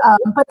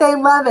 but they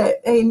love it.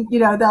 And,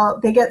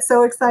 they get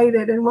so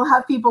excited, and we'll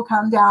have people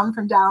come down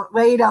from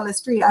way down the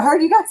street. I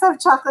heard you guys have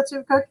chocolate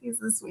chip cookies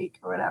this week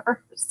or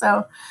whatever.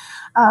 So,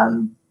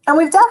 and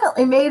we've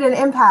definitely made an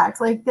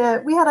impact. We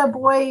had a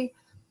boy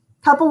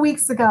a couple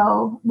weeks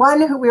ago,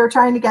 one who we were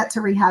trying to get to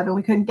rehab and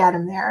we couldn't get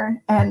him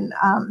there. And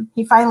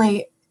he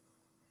finally,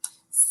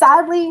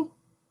 sadly,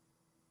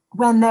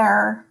 when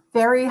they're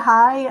very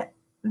high,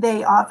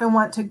 they often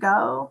want to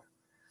go.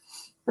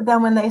 But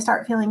then when they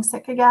start feeling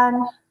sick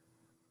again,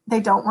 they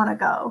don't want to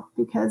go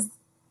because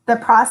the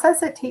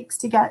process it takes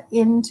to get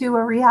into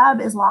a rehab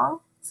is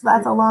long. So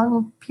that's a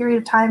long period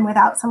of time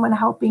without someone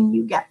helping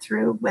you get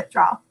through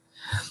withdrawal.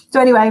 So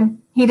anyway,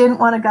 he didn't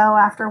want to go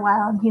after a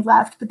while and he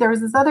left. But there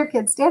was this other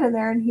kid standing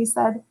there and he's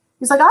like,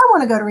 I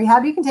want to go to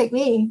rehab. You can take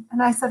me.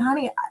 And I said,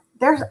 honey,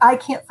 I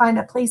can't find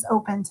a place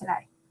open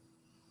today.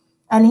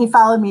 And he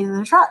followed me to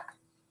the truck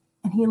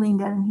and he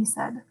leaned in and he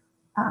said,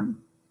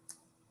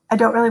 I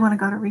don't really want to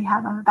go to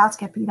rehab. I'm about to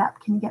get beat up.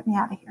 Can you get me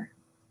out of here?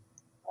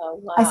 Oh,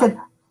 wow. I said,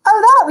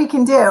 that we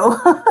can do.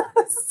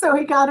 So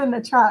he got in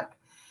the truck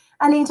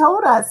and he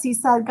told us, he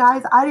said,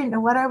 guys, I didn't know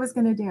what I was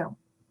going to do.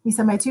 He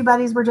said, my two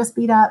buddies were just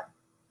beat up.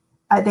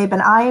 They've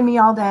been eyeing me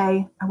all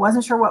day. I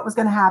wasn't sure what was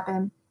going to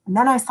happen. And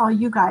then I saw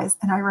you guys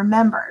and I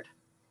remembered.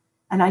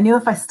 And I knew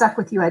if I stuck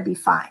with you, I'd be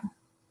fine.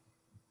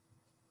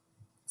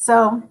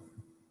 So,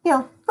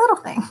 little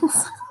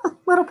things,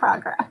 little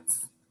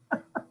progress.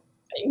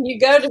 You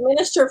go to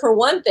minister for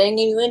one thing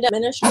and you end up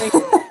ministering.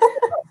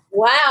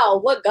 Wow,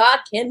 what God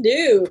can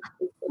do.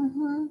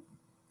 Mm-hmm.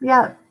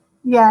 Yeah.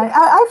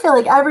 I feel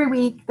like every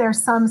week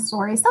there's some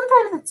story.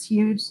 Sometimes it's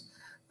huge.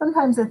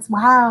 Sometimes it's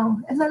wow.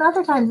 And then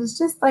other times it's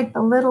just like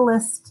the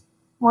littlest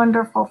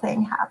wonderful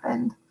thing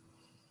happened.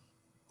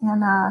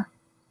 And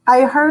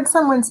I heard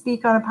someone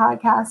speak on a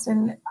podcast,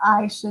 and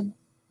I should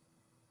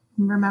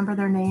remember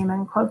their name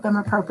and quote them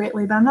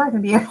appropriately, but I'm not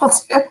going to be able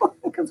to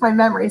because my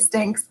memory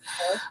stinks.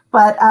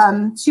 But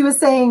she was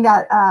saying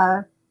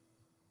that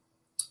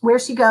where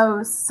she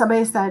goes,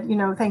 somebody said,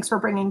 thanks for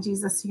bringing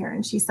Jesus here.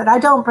 And she said, I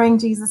don't bring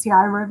Jesus here.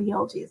 I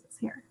reveal Jesus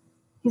here.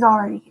 He's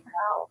already here.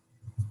 Wow.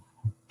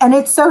 And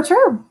it's so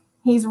true.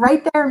 He's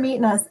right there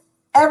meeting us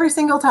every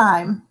single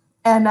time.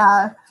 And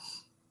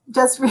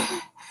just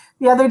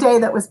the other day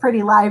that was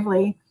pretty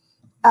lively.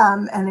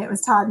 And it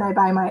was Todd and I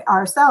by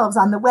ourselves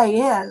on the way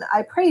in.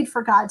 I prayed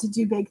for God to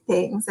do big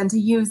things and to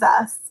use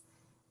us.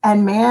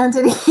 And man,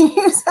 did he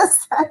use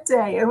us that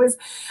day. It was,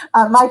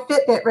 my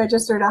Fitbit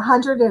registered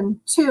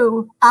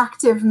 102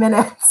 active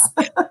minutes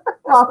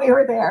while we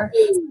were there.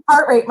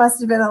 Heart rate must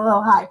have been a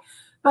little high.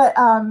 But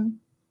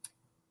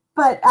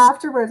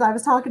afterwards, I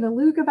was talking to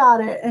Luke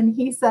about it, and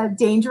he said,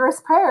 dangerous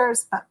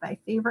prayers, but my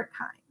favorite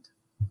kind.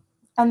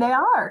 And they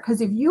are, because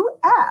if you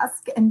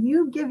ask and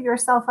you give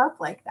yourself up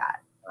like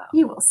that, wow,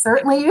 he will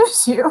certainly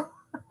use you.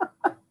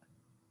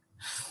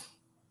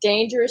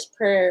 Dangerous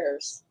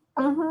prayers.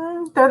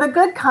 Mm-hmm. They're the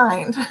good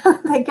kind.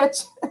 They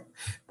get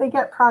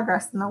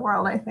progress in the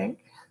world, I think.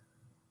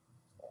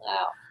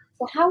 Wow.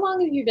 So how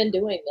long have you been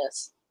doing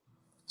this?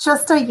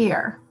 Just a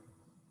year.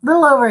 A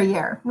little over a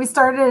year. We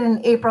started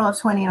in April of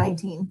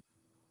 2019.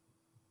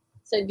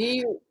 So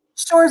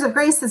Shores of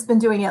Grace has been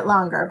doing it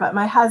longer, but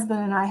my husband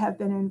and I have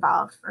been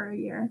involved for a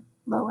year,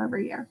 a little over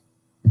a year.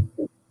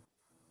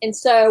 And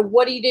so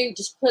what do you do?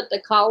 Just put the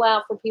call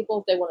out for people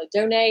if they want to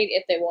donate,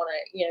 if they want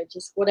to,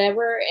 just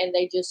whatever, and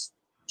they just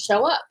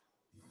show up.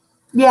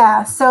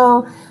 Yeah,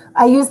 so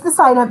I use the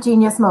Sign Up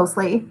Genius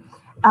mostly.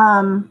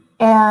 And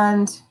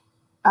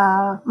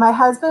my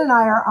husband and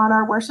I are on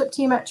our worship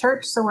team at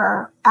church. So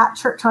we're at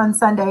church on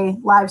Sunday,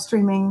 live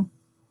streaming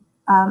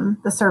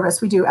the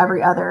service we do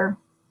every other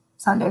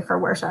Sunday for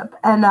worship.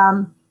 And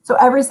so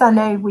every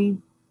Sunday we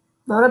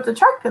load up the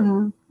truck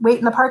and wait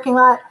in the parking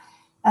lot,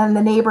 and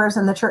the neighbors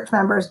and the church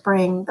members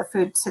bring the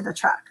food to the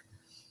truck.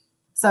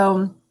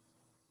 So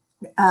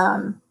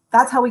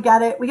that's how we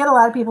get it. We get a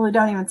lot of people who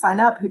don't even sign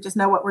up, who just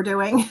know what we're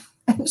doing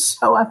and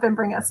show up and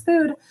bring us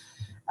food.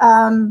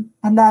 And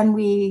then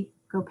we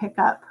go pick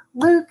up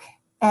Luke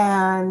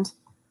and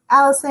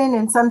Allison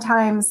and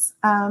sometimes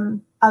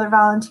other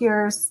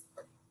volunteers.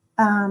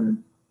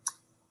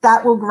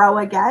 That will grow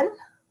again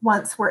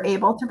once we're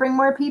able to bring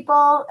more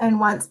people, and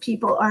once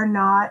people are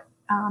not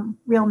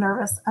real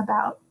nervous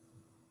about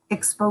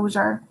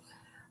exposure.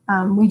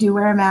 We do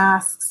wear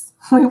masks.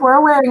 We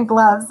were wearing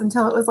gloves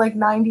until it was like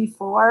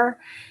 94,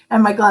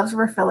 and my gloves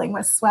were filling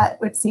with sweat,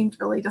 which seemed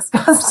really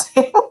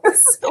disgusting.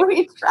 So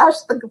we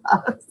trashed the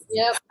gloves.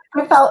 Yep.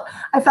 I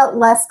felt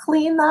less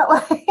clean that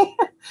way.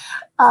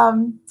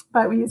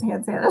 But we use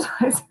hand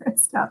sanitizer and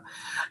stuff.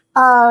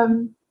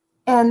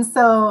 And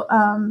so,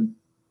 and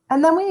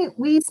then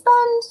we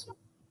spend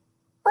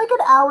like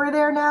an hour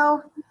there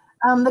now.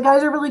 The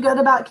guys are really good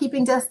about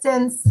keeping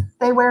distance.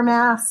 They wear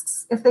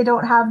masks. If they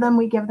don't have them,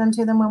 we give them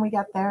to them when we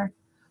get there.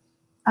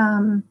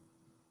 But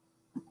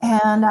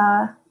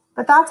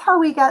that's how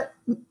we get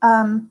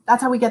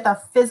the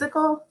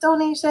physical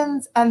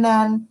donations. And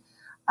then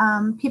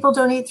people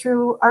donate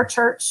through our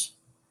church,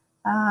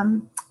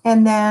 and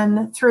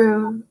then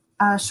through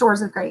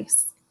Shores of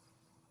Grace.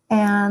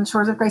 And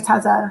Shores of Grace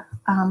has a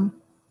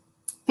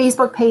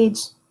Facebook page.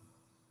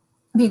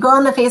 If you go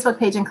on the Facebook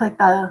page and click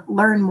the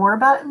Learn More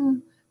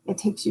button, it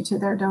takes you to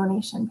their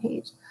donation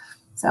page.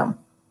 So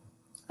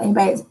if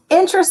anybody's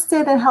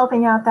interested in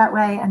helping out that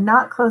way and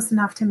not close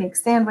enough to make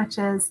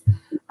sandwiches,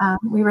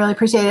 we really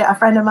appreciate it. A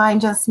friend of mine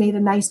just made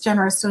a nice,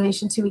 generous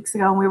donation 2 weeks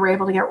ago, and we were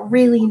able to get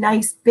really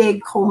nice,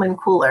 big Coleman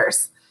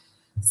coolers.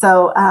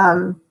 So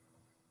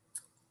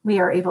we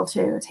are able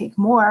to take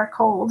more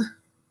cold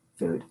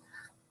food.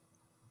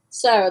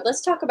 So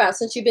let's talk about,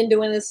 since you've been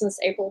doing this since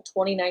April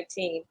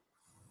 2019,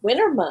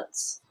 winter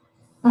months.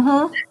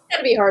 Mm-hmm. That's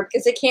gotta be hard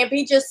because it can't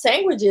be just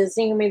sandwiches.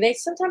 I mean,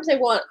 sometimes they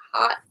want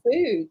hot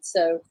food.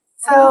 So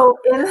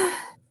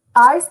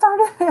I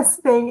started this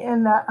thing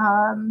in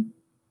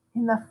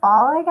the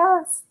fall, I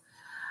guess.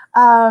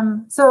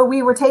 So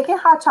we were taking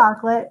hot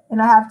chocolate,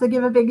 and I have to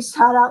give a big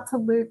shout out to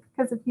Luke,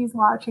 because if he's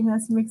watching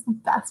this, he makes the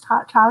best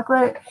hot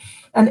chocolate,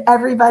 and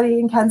everybody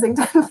in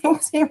Kensington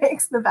thinks he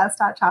makes the best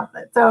hot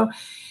chocolate. So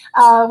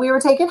we were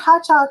taking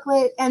hot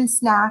chocolate and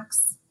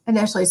snacks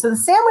initially. So the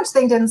sandwich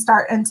thing didn't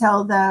start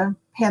until the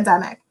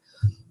pandemic.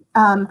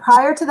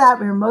 Prior to that,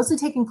 we were mostly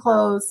taking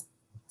clothes,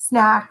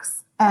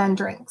 snacks, and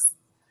drinks.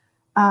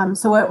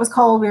 So it was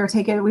cold.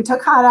 We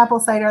took hot apple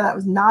cider. That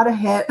was not a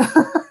hit.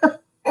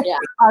 Yeah.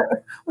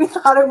 We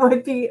thought it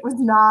would be. It was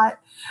not.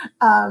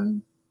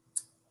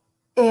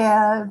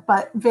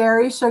 But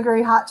very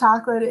sugary hot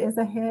chocolate is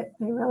a hit.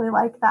 They really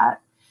like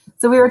that.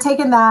 So we were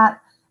taking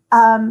that.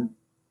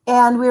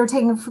 And we were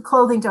taking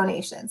clothing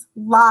donations,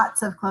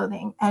 lots of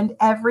clothing. And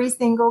every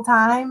single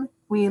time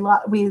we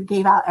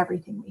gave out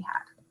everything we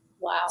had.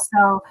 Wow.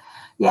 So,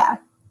 yeah.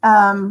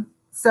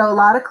 So a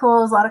lot of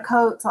clothes, a lot of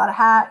coats, a lot of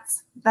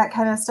hats, that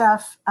kind of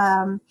stuff.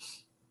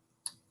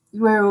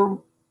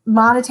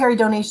 Monetary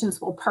donations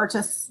will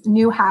purchase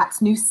new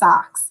hats, new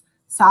socks.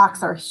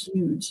 Socks are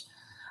huge.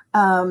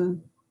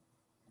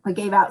 We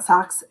gave out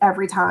socks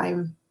every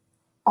time,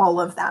 all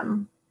of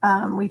them.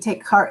 We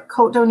take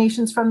coat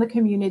donations from the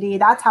community.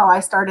 That's how I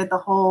started the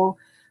whole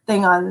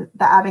thing on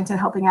the Abington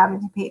Helping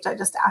Abington page. I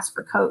just asked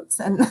for coats.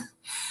 And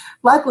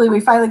luckily, we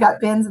finally got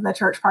bins in the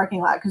church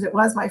parking lot because it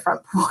was my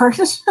front porch.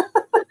 It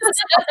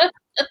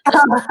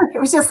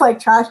was just like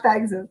trash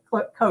bags of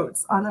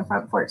coats on the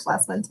front porch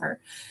last winter.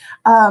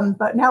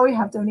 But now we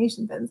have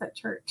donation bins at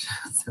church.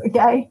 So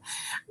yay.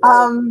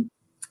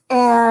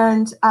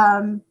 And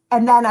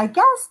then I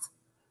guess,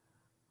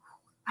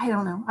 I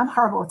don't know, I'm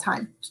horrible with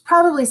time.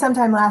 Probably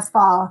sometime last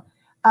fall,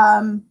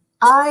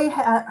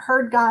 I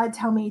heard God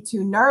tell me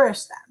to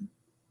nourish them,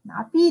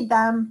 not feed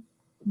them,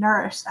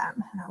 nourish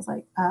them. And I was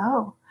like,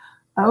 oh,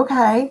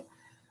 okay.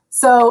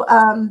 So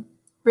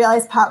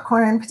realized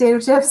popcorn and potato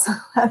chips,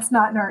 that's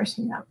not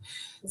nourishing them.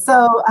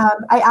 So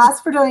I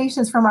asked for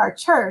donations from our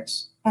church,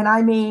 and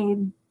I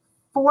made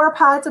 4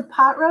 pots of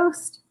pot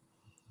roast.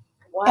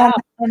 Wow.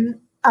 And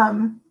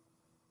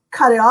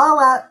cut it all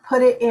up,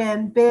 put it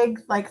in big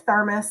like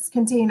thermos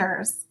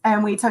containers,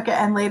 and we took it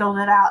and ladled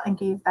it out and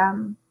gave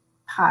them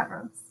pot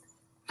roast.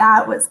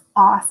 That was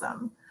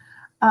awesome.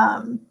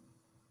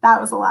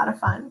 That was a lot of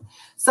fun.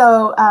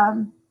 So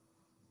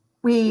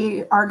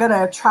we are going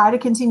to try to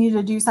continue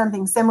to do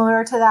something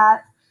similar to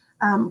that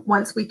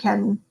once we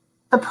can.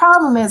 The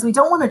problem is we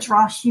don't want to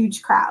draw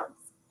huge crowds.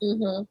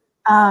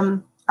 Mm-hmm.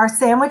 Our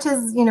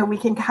sandwiches, we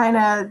can kind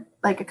of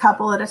like a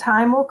couple at a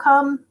time will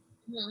come.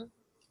 Mm-hmm.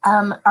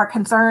 Our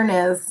concern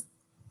is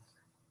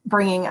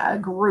bringing a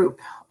group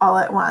all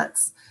at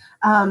once.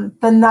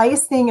 The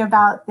nice thing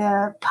about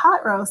the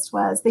pot roast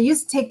was they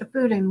used to take the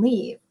food and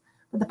leave.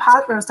 But the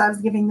pot roast, I was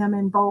giving them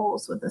in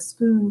bowls with a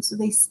spoon, so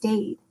they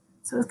stayed.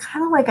 So it was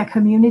kind of like a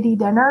community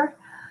dinner.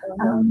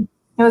 Mm-hmm.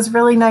 It was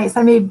really nice.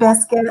 I made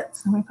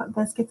biscuits, and we put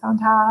biscuits on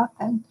top.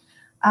 And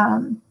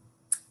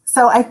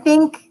so I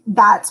think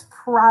that's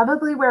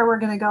probably where we're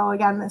going to go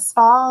again this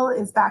fall,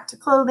 is back to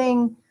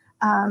clothing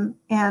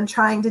and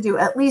trying to do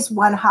at least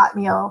one hot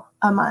meal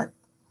a month.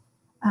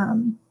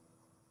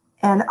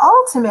 And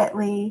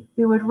ultimately,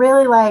 we would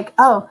really like,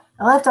 I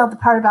left out the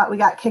part about we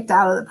got kicked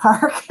out of the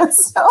park.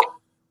 So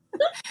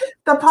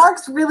the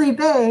park's really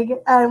big,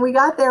 and we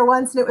got there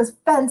once and it was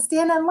fenced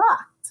in and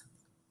locked.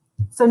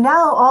 So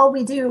now all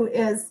we do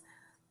is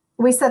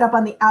we set up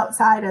on the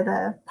outside of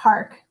the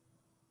park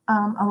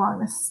along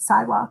the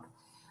sidewalk.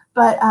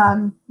 But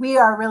we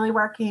are really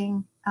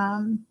working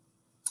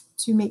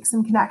to make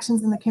some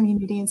connections in the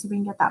community and see if we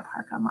can get that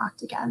park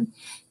unlocked again.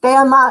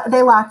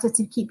 They locked it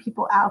to keep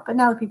people out, but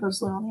now the people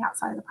just live on the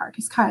outside of the park.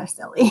 It's kind of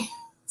silly.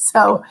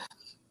 So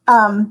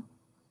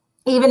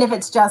even if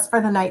it's just for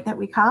the night that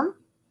we come,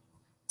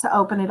 to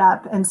open it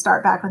up and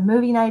start back with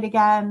movie night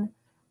again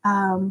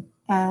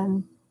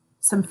and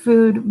some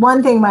food.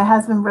 One thing my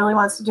husband really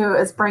wants to do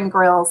is bring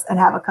grills and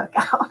have a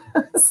cookout.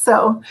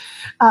 So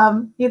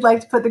he'd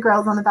like to put the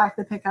grills on the back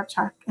of the pickup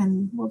truck,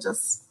 and we'll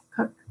just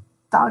cook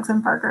dogs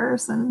and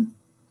burgers and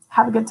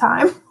have a good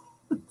time.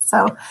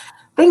 So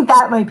I think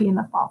that might be in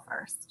the fall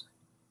first.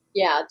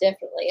 Yeah,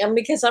 definitely.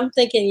 Because I'm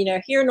thinking,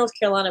 here in North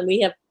Carolina, we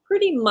have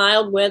pretty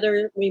mild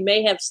weather. We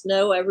may have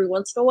snow every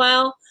once in a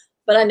while,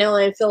 but I know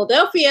in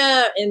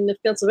Philadelphia, in the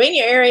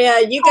Pennsylvania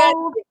area, you guys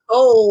get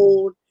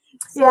cold.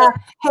 So. Yeah,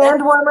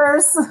 hand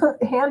warmers.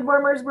 Hand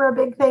warmers were a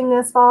big thing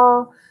this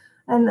fall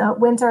and the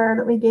winter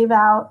that we gave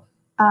out.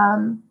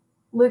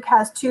 Luke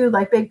has 2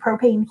 like big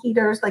propane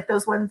heaters, like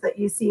those ones that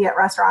you see at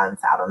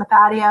restaurants out on the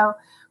patio.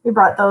 We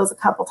brought those a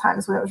couple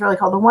times when it was really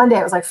cold. The one day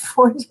it was like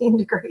 14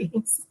 degrees.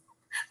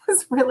 It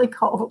was really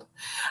cold.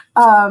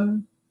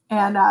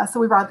 So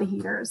we brought the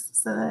heaters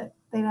so that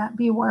they'd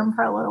be warm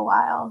for a little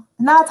while.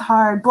 And that's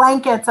hard.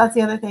 Blankets, that's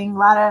the other thing.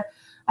 I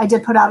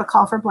did put out a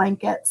call for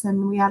blankets,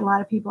 and we had a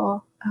lot of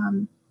people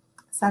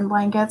send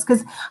blankets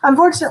because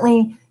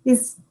unfortunately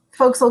these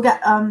folks will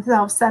get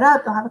they'll set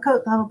up, they'll have a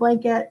coat, they'll have a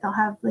blanket, they'll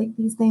have like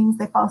these things,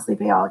 they fall asleep,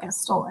 they all get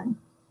stolen.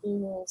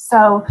 Mm-hmm.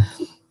 So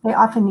they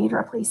often need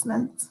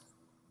replacements.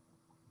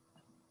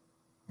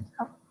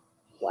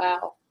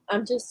 Wow.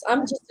 I'm just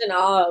in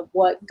awe of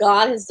what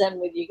God has done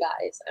with you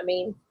guys. I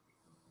mean,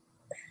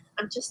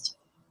 I'm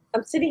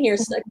sitting here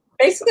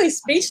basically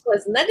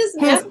speechless, and that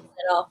doesn't happen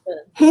that often.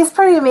 He's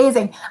pretty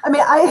amazing. I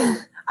mean,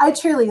 I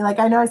truly, like,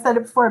 I know I said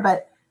it before,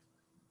 but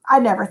I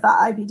never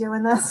thought I'd be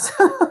doing this.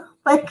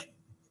 Like,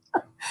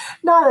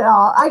 not at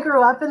all. I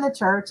grew up in the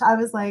church. I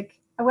was like,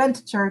 I went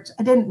to church.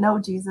 I didn't know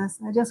Jesus.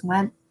 I just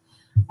went.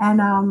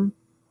 and,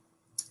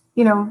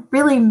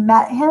 really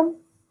met him,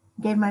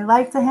 gave my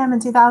life to him in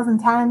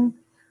 2010.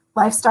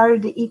 Life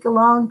started to eke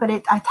along, but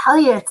I tell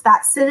you, it's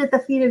that sit at the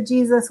feet of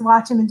Jesus,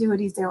 watch him and do what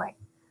he's doing.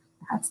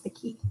 That's the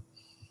key.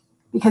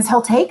 Because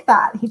he'll take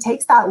that. He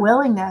takes that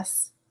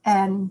willingness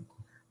and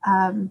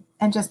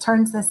just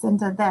turns this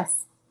into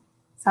this.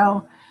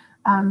 So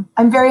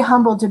I'm very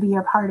humbled to be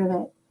a part of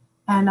it.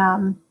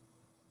 And,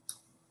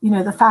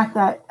 the fact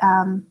that,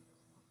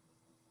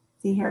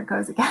 see, here it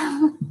goes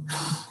again,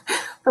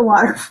 the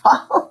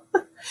waterfall.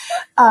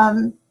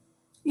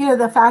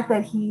 The fact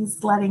that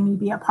he's letting me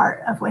be a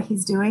part of what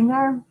he's doing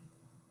there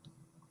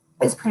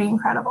is pretty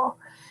incredible.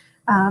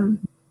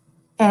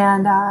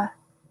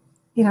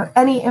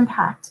 Any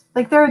impact.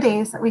 Like there are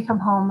days that we come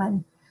home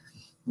and,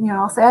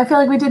 I'll say, I feel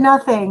like we did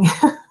nothing.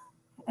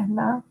 And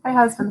my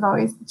husband's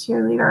always the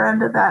cheerleader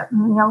end of that.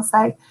 And he'll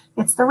say,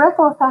 it's the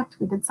ripple effect.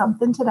 We did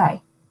something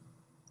today.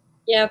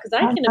 Yeah, because I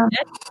can imagine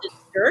the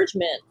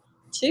discouragement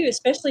too,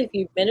 especially if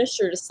you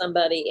minister to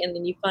somebody and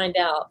then you find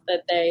out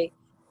that they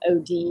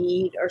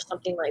OD'd or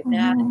something like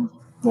that.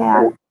 Mm-hmm.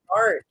 Yeah.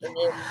 Hard. And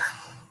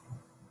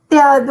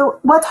then,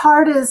 what's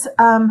hard is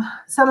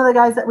some of the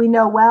guys that we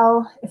know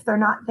well, if they're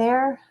not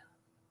there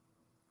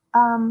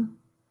 1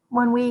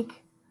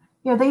 week,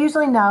 they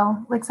usually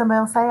know. Like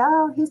somebody will say,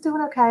 oh, he's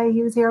doing okay.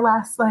 He was here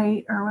last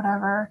night or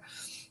whatever.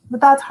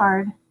 But that's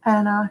hard.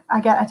 And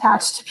I get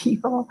attached to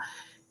people.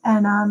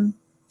 And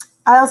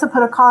I also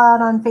put a call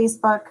out on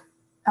Facebook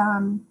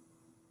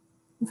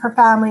for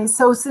families.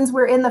 So since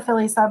we're in the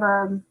Philly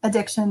suburb,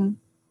 addiction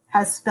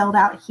has spilled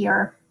out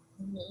here.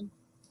 Mm-hmm.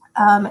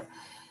 I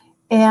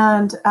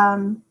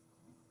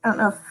don't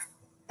know if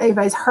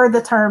anybody's heard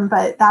the term,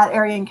 but that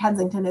area in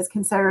Kensington is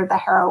considered the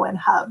heroin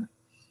hub.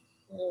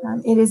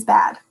 It is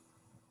bad,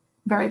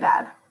 very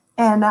bad.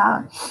 And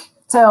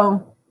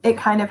so it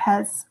kind of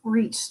has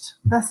reached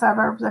the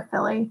suburbs of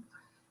Philly.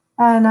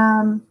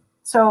 And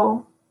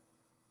so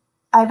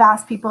I've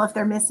asked people if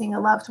they're missing a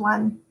loved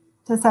one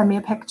to send me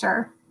a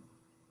picture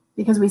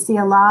because we see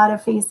a lot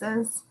of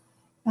faces.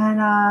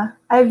 And I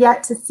have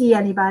yet to see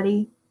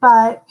anybody,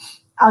 but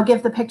I'll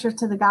give the pictures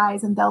to the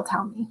guys and they'll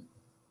tell me,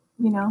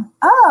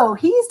 oh,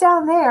 he's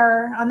down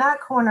there on that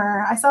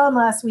corner. I saw him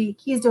last week.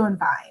 He's doing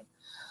fine.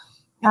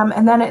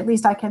 And then at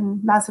least I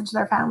can message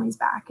their families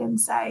back and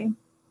say,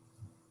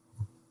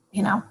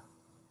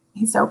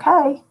 he's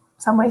okay.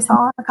 Somebody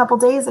saw him a couple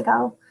days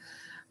ago.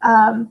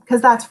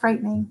 Because that's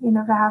frightening,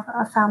 to have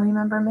a family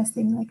member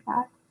missing like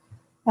that.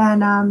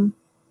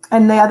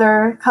 And the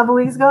other couple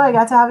weeks ago, I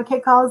got to have a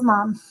kid call his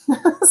mom.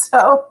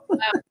 So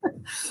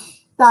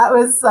that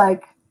was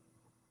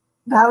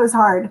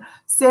hard.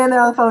 Standing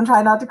there on the phone,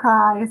 trying not to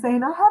cry,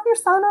 saying, I have your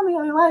son on the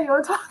other line. You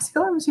want to talk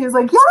to him? She was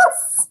like,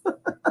 yes.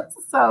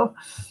 So,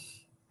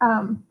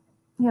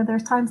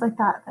 there's times like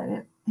that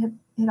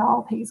it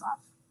all pays off.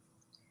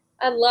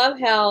 I love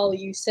how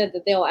you said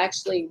that they'll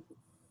actually,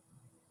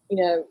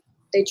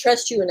 they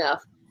trust you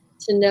enough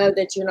to know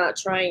that you're not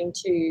trying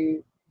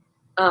to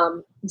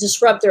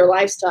disrupt their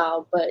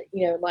lifestyle, but,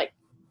 like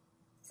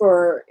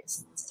for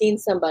seeing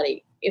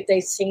somebody, if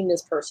they've seen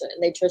this person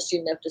and they trust you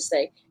enough to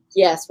say,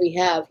 yes, we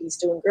have, he's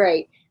doing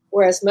great.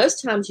 Whereas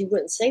most times you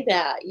wouldn't say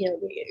that,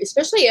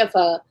 especially if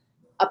a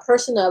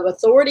person of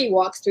authority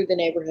walks through the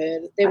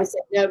neighborhood, they would say,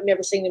 no, I've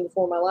never seen him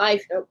before in my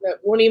life. No,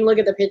 won't even look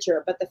at the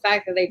picture. But the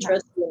fact that they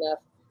trust you enough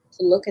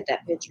to look at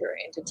that picture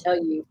and to tell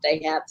you if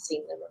they have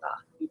seen them or not,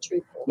 be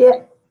truthful.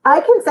 Yeah,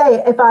 I can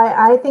say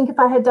I think if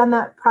I had done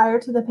that prior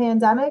to the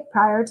pandemic,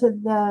 prior to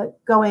the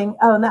going,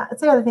 and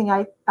that's the other thing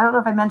I don't know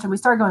if I mentioned, we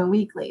started going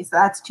weekly, so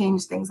that's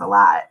changed things a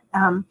lot.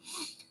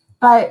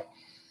 But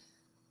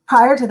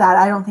prior to that,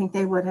 I don't think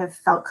they would have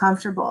felt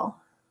comfortable.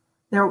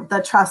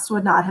 The trust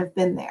would not have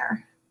been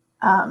there.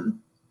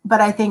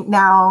 But I think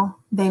now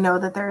they know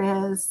that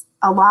there is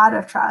a lot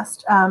of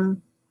trust.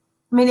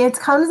 It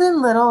comes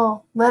in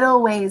little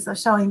ways of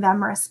showing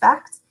them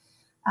respect.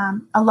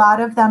 A lot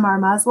of them are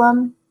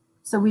Muslim,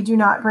 so we do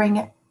not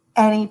bring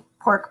any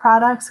pork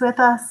products with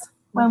us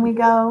when we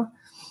go.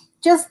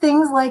 Just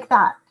things like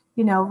that,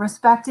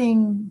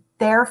 respecting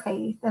their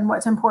faith and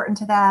what's important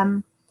to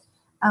them,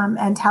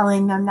 and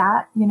telling them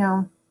that,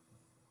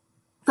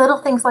 little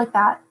things like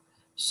that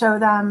show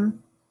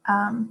them,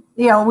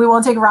 we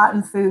won't take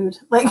rotten food.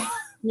 Like,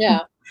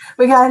 yeah.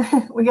 We got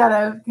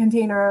a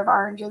container of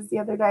oranges the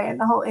other day and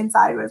the whole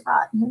inside was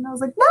rotten. And I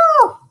was like,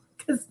 no,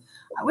 because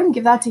I wouldn't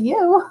give that to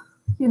you,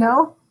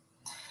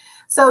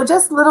 So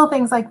just little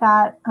things like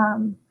that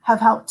have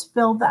helped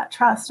build that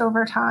trust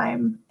over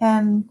time.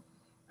 And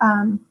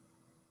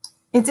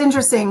it's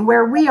interesting,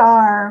 where we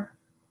are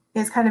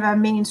is kind of a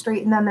main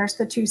street, and then there's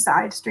the two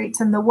side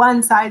streets. And the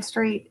one side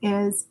street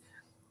is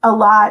a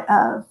lot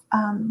of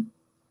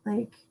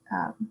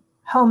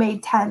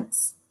homemade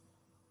tents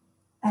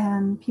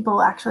and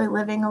people actually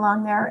living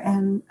along there,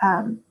 and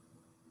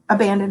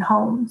abandoned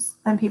homes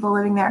and people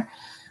living there.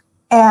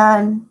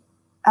 And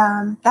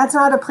that's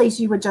not a place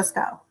you would just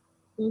go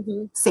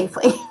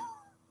safely.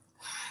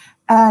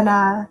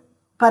 And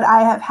but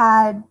I have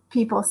had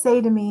people say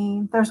to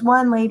me, there's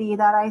one lady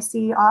that I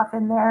see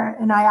often there,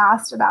 and I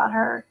asked about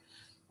her,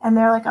 and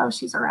they're like, oh,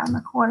 she's around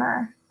the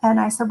corner. And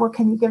I said, well,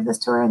 can you give this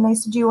to her? And they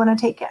said, do you want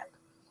to take it?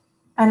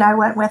 And I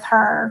went with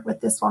her, with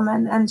this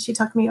woman, and she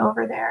took me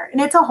over there. And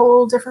it's a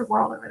whole different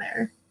world over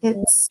there.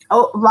 It's a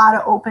lot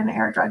of open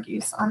air drug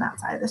use on that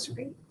side of the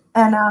street.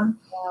 And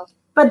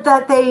but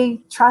that they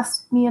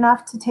trust me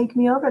enough to take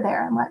me over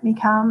there and let me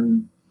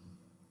come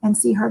and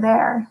see her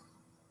there.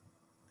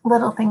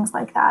 Little things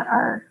like that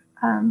are,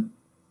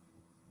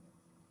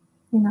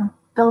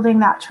 building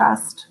that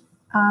trust.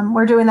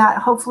 We're doing that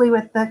hopefully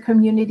with the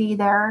community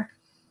there,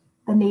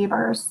 the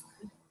neighbors.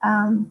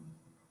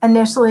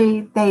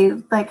 Initially, they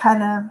like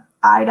kind of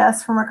eyed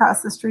us from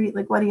across the street,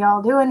 like, what are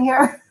y'all doing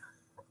here?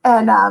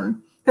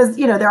 And because,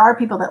 there are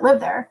people that live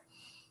there.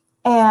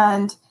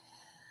 And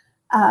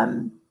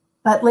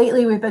but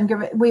lately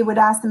we would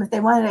ask them if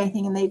they wanted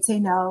anything and they'd say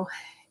no.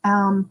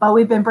 But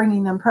we've been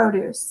bringing them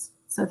produce,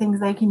 so things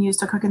they can use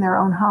to cook in their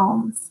own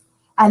homes.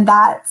 And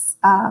that's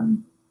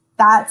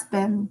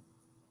been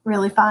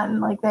really fun.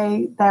 Like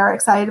they're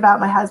excited about.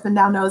 My husband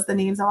now knows the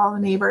names of all the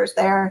neighbors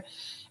there.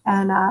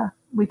 And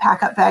we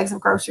pack up bags of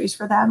groceries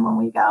for them when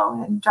we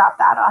go and drop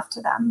that off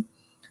to them.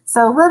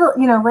 So little,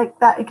 like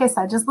that, like I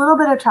said, just a little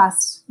bit of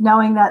trust,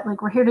 knowing that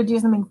like we're here to do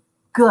something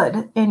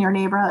good in your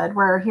neighborhood.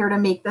 We're here to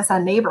make this a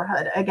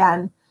neighborhood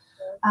again,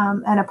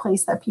 and a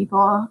place that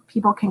people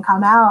can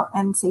come out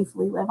and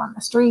safely live on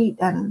the street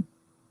and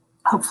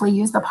hopefully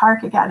use the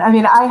park again. I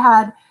mean, I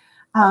had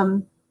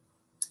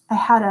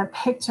a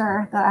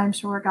picture that I'm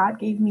sure God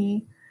gave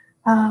me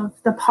of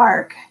the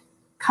park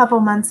a couple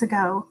months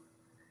ago.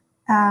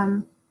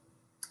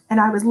 And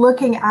I was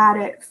looking at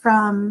it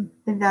from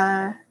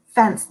the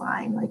fence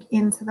line, like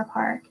into the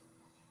park.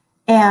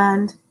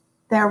 And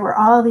there were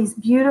all these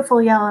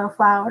beautiful yellow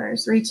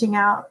flowers reaching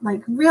out,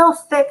 like real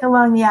thick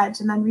along the edge,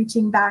 and then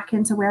reaching back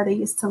into where they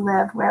used to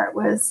live, where it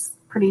was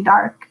pretty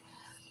dark.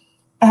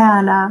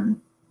 And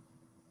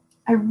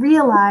I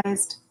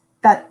realized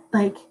that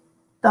like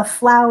the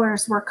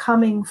flowers were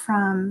coming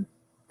from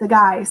the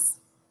guys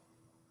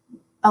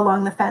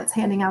along the fence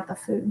handing out the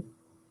food.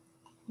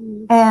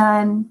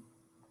 And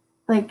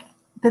like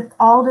that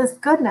all this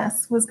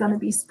goodness was going to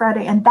be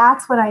spreading. And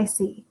that's what I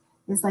see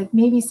is like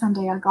maybe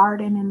someday a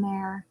garden in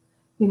there,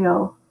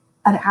 an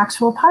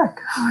actual park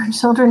where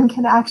children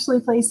can actually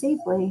play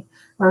safely,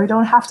 where we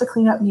don't have to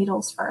clean up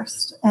needles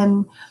first.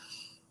 And,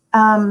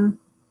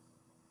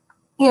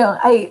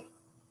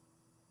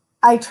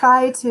 I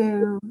try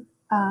to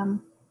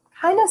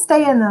kind of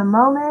stay in the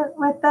moment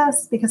with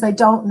this because I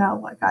don't know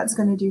what God's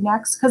going to do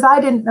next, because I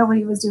didn't know what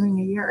he was doing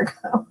a year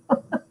ago.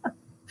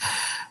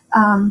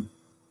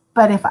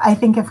 But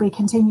if we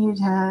continue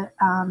to,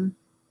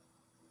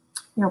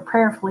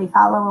 prayerfully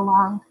follow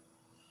along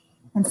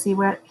and see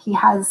what he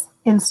has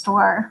in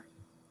store,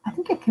 I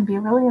think it can be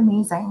really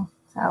amazing.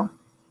 So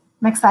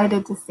I'm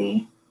excited to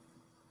see.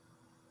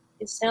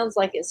 It sounds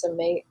like it's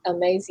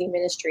amazing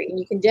ministry, and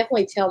you can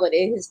definitely tell that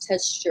it has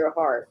touched your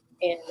heart.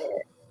 And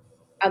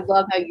I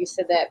love how you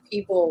said that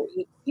people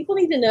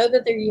need to know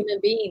that they're human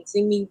beings.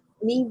 They need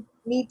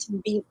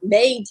to be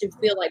made to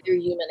feel like they're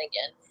human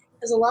again.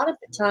 Because a lot of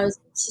the times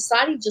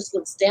society just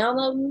looks down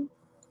on them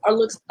or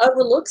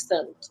overlooks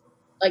them,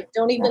 like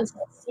don't even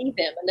see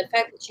them. And the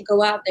fact that you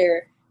go out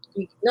there,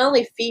 you not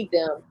only feed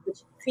them, but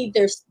you feed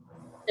their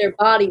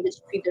body, but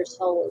you feed their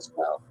soul as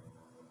well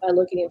by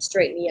looking them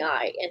straight in the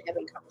eye and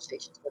having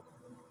conversations with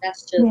them.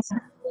 That's just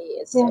me.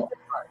 It's so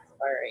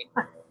inspiring.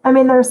 I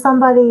mean, there's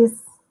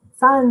somebody's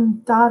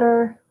son,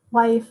 daughter,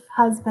 wife,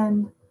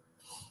 husband,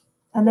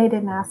 and they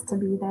didn't ask to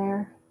be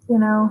there,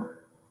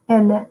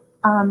 and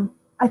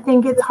I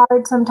think it's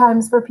hard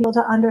sometimes for people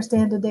to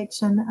understand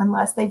addiction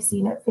unless they've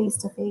seen it face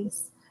to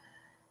face.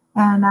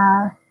 And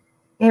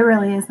it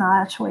really is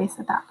not a choice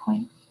at that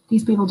point.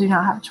 These people do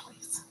not have a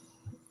choice.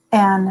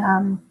 And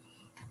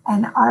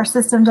our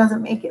system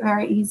doesn't make it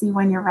very easy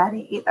when you're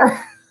ready either.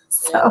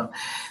 So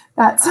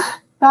that's a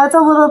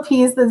little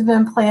piece that's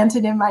been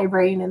planted in my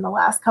brain in the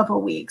last couple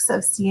of weeks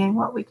of seeing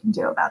what we can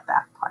do about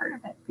that part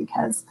of it.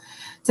 Because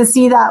to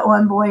see that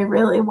one boy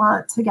really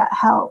want to get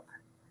help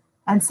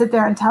and sit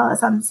there and tell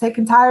us, I'm sick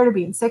and tired of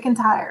being sick and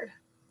tired.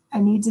 I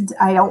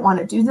don't want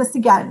to do this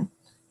again.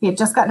 He had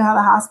just gotten out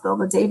of the hospital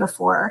the day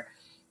before.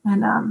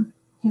 And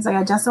he's like,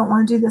 I just don't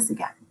want to do this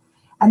again.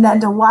 And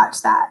then to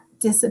watch that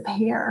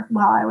disappear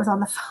while I was on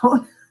the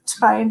phone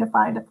trying to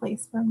find a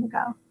place for him to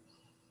go.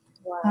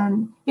 Wow.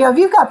 And, if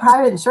you've got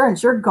private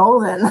insurance, you're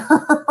golden.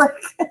 Like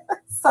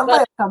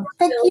somebody will come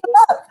pick you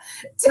up,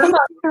 take you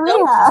to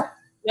rehab.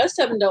 Most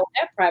of them don't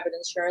have private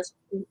insurance.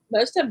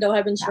 Most of them don't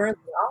have insurance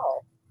at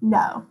all.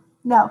 No.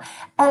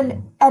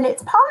 And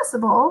it's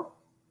possible,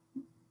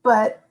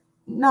 but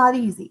not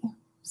easy.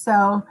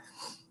 So,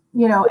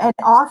 and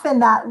often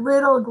that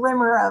little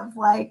glimmer of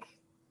like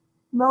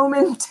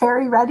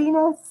momentary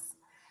readiness,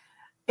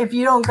 if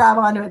you don't grab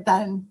onto it,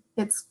 then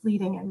it's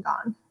fleeting and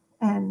gone.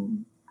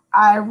 And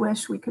I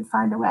wish we could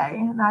find a way.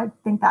 And I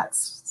think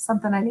that's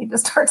something I need to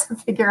start to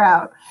figure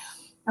out.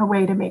 a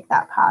way to make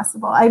that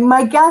possible.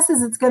 My guess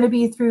is it's going to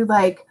be through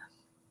like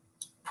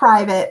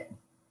private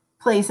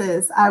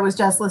places. I was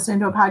just listening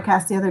to a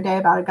podcast the other day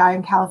about a guy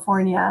in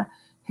California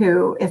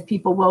who, if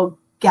people will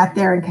get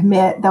there and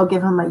commit, they'll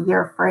give them a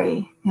year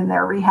free in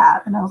their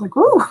rehab. And I was like,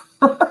 ooh.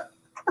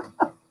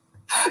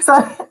 So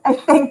I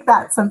think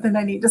that's something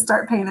I need to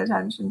start paying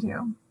attention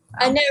to.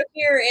 I know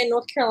here in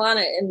North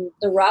Carolina, in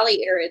the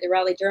Raleigh area, the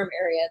Raleigh-Durham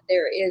area,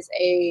 there is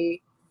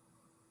a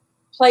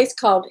place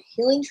called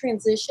Healing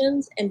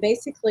Transitions, and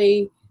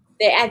basically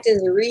they act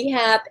as a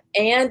rehab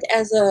and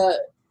as a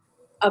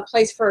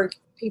place for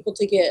people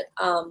to get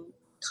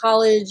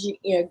college,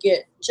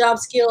 get job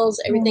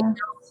skills, everything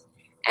else.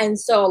 And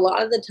so a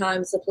lot of the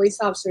times the police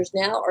officers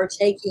now are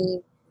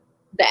taking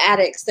the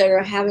addicts that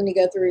are having to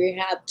go through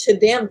rehab to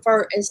them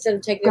first, instead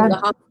of taking them to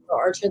the hospital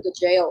or to the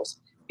jails,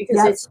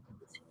 because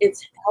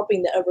it's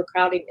helping the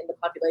overcrowding in the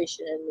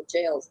population and the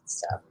jails and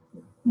stuff.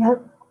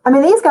 Yep. I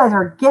mean, these guys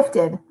are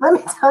gifted. Let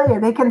me tell you,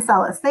 they can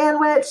sell a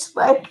sandwich.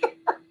 Like,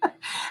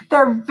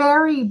 they're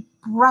very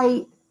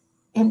bright,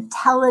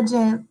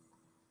 intelligent,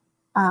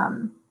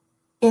 what's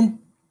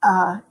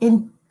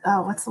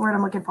the word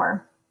I'm looking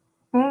for?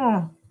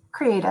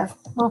 Creative.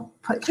 We'll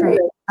put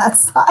creative.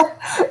 That's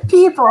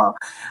people,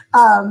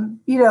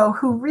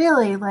 who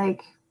really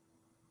like,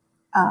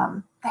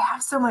 they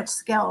have so much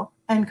skill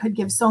and could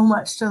give so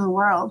much to the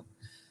world.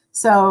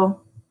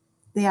 So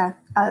yeah,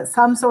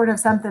 some sort of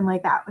something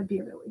like that would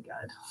be really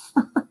good.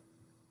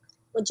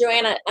 Well,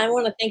 Joanna, I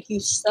want to thank you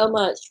so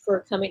much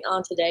for coming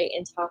on today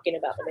and talking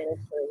about the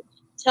ministry.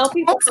 Tell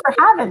people. Thanks for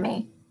having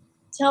me.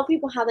 Tell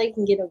people how they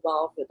can get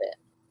involved with it.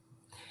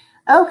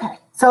 Okay,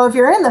 so if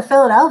you're in the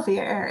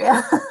Philadelphia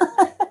area,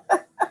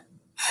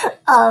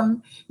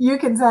 you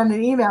can send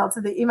an email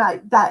to the email.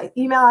 That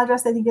email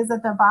address, I think, is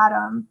at the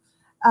bottom.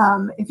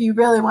 If you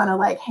really want to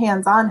like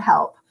hands-on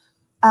help.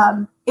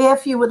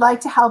 If you would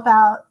like to help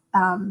out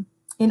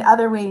in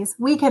other ways,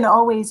 we can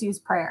always use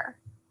prayer.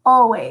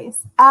 Always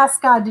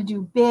ask God to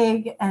do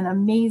big and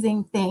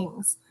amazing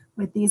things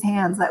with these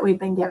hands that we've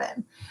been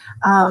given.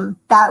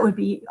 That would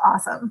be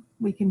awesome.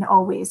 We can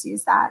always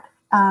use that.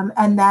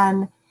 And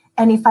then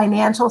any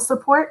financial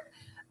support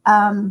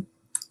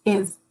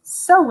is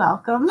so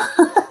welcome.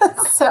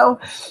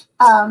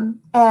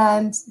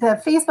 And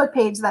the Facebook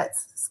page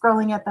that's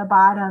scrolling at the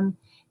bottom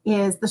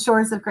is the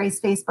Shores of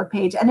Grace Facebook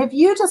page. And if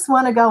you just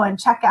want to go and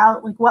check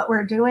out like what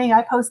we're doing,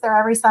 I post there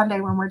every Sunday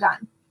when we're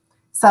done.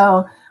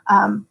 So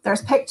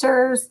there's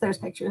pictures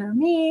of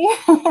me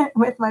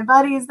with my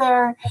buddies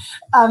there.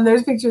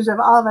 There's pictures of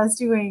all of us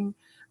doing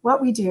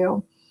what we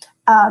do.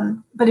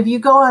 But if you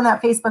go on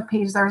that Facebook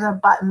page, there's a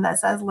button that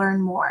says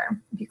Learn More.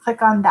 If you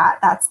click on that,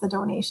 that's the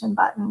donation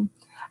button.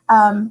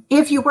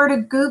 If you were to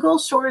Google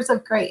Shores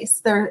of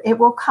Grace, it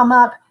will come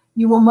up.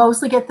 You will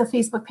mostly get the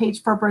Facebook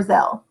page for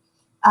Brazil.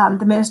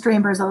 The ministry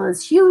in Brazil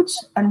is huge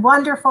and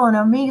wonderful and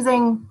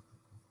amazing.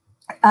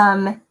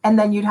 And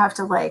then you'd have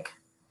to like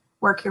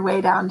work your way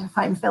down to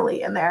find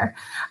Philly in there.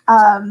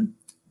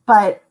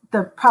 But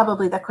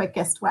probably the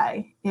quickest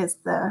way is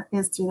through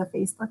the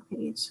Facebook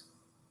page.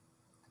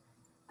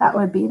 That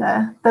would be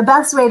the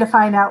best way to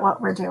find out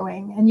what we're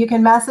doing. And you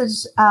can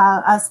message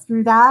us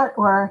through that,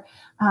 or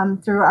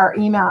through our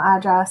email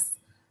address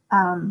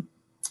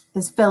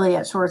is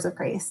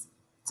Philly@shoresofgrace.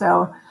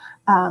 So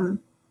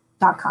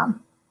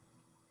 .com.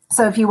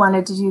 So if you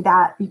wanted to do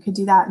that, you could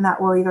do that, and that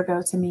will either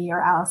go to me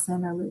or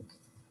Allison or Luke.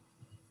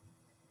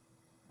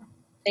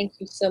 Thank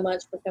you so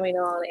much for coming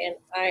on, and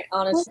I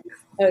honestly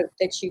hope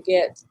that you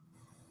get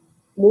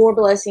more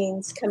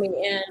blessings coming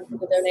in for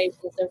the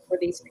donations and for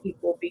these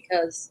people,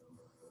 because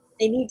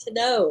they need to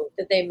know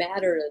that they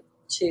matter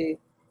to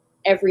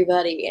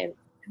everybody. And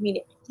I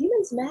mean,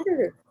 humans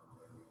matter.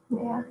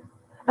 Yeah.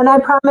 And I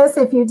promise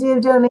if you do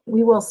donate,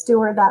 we will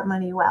steward that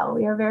money well.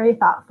 We are very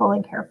thoughtful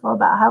and careful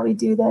about how we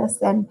do this.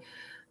 And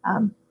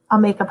I'll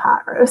make a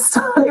pot roast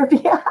on your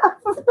behalf.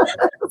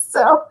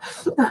 So,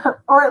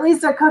 or at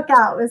least a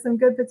cookout with some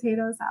good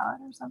potato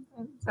salad or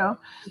something. So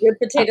good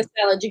potato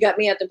salad. You got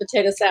me at the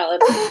potato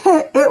salad.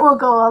 It will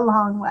go a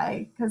long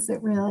way, because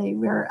we're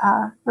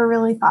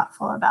really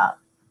thoughtful about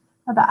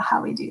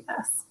how we do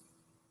this.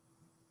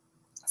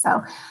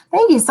 So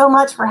thank you so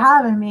much for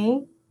having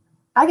me.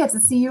 I get to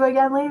see you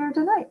again later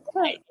tonight.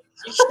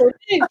 You sure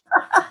do.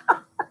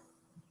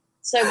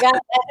 So guys,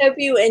 I hope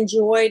you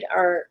enjoyed,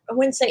 or I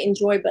wouldn't say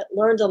enjoyed, but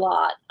learned a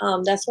lot.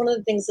 That's one of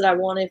the things that I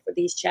wanted for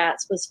these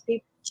chats, was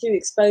to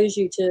expose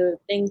you to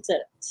things,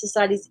 that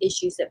society's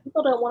issues that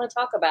people don't want to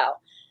talk about.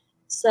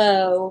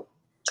 So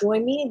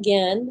join me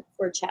again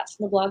for Chats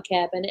from the Blog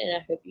Cabin, and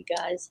I hope you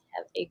guys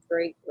have a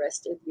great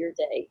rest of your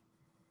day.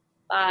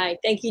 Bye.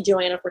 Thank you,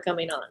 Joanna, for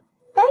coming on.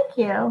 Thank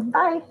you.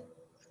 Bye.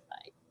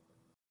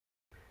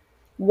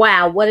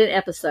 Wow, what an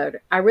episode.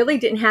 I really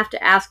didn't have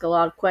to ask a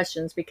lot of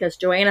questions because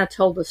Joanna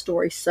told the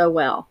story so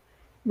well.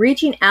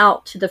 Reaching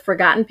out to the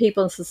forgotten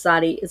people in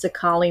society is a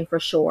calling for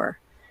sure.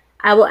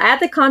 I will add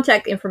the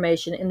contact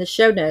information in the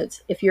show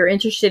notes if you're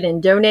interested in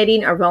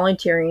donating or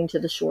volunteering to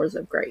the Shores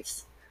of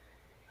Grace.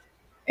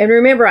 And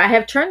remember, I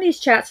have turned these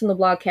chats in the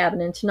blog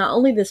cabin into not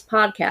only this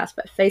podcast,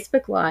 but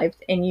Facebook Live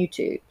and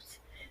YouTube.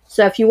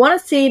 So if you want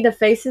to see the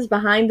faces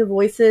behind the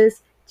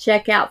voices,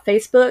 check out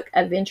Facebook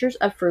Adventures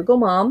of Frugal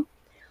Mom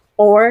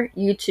or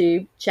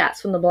YouTube Chats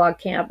from the Blog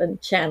Cabin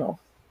channel.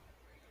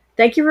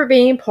 Thank you for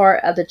being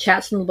part of the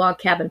Chats from the Blog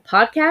Cabin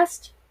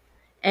podcast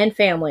and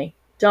family.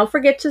 Don't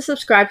forget to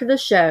subscribe to the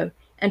show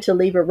and to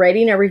leave a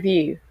rating or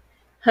review.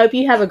 Hope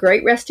you have a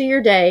great rest of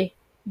your day.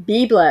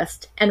 Be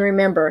blessed, and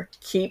remember,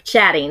 keep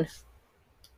chatting.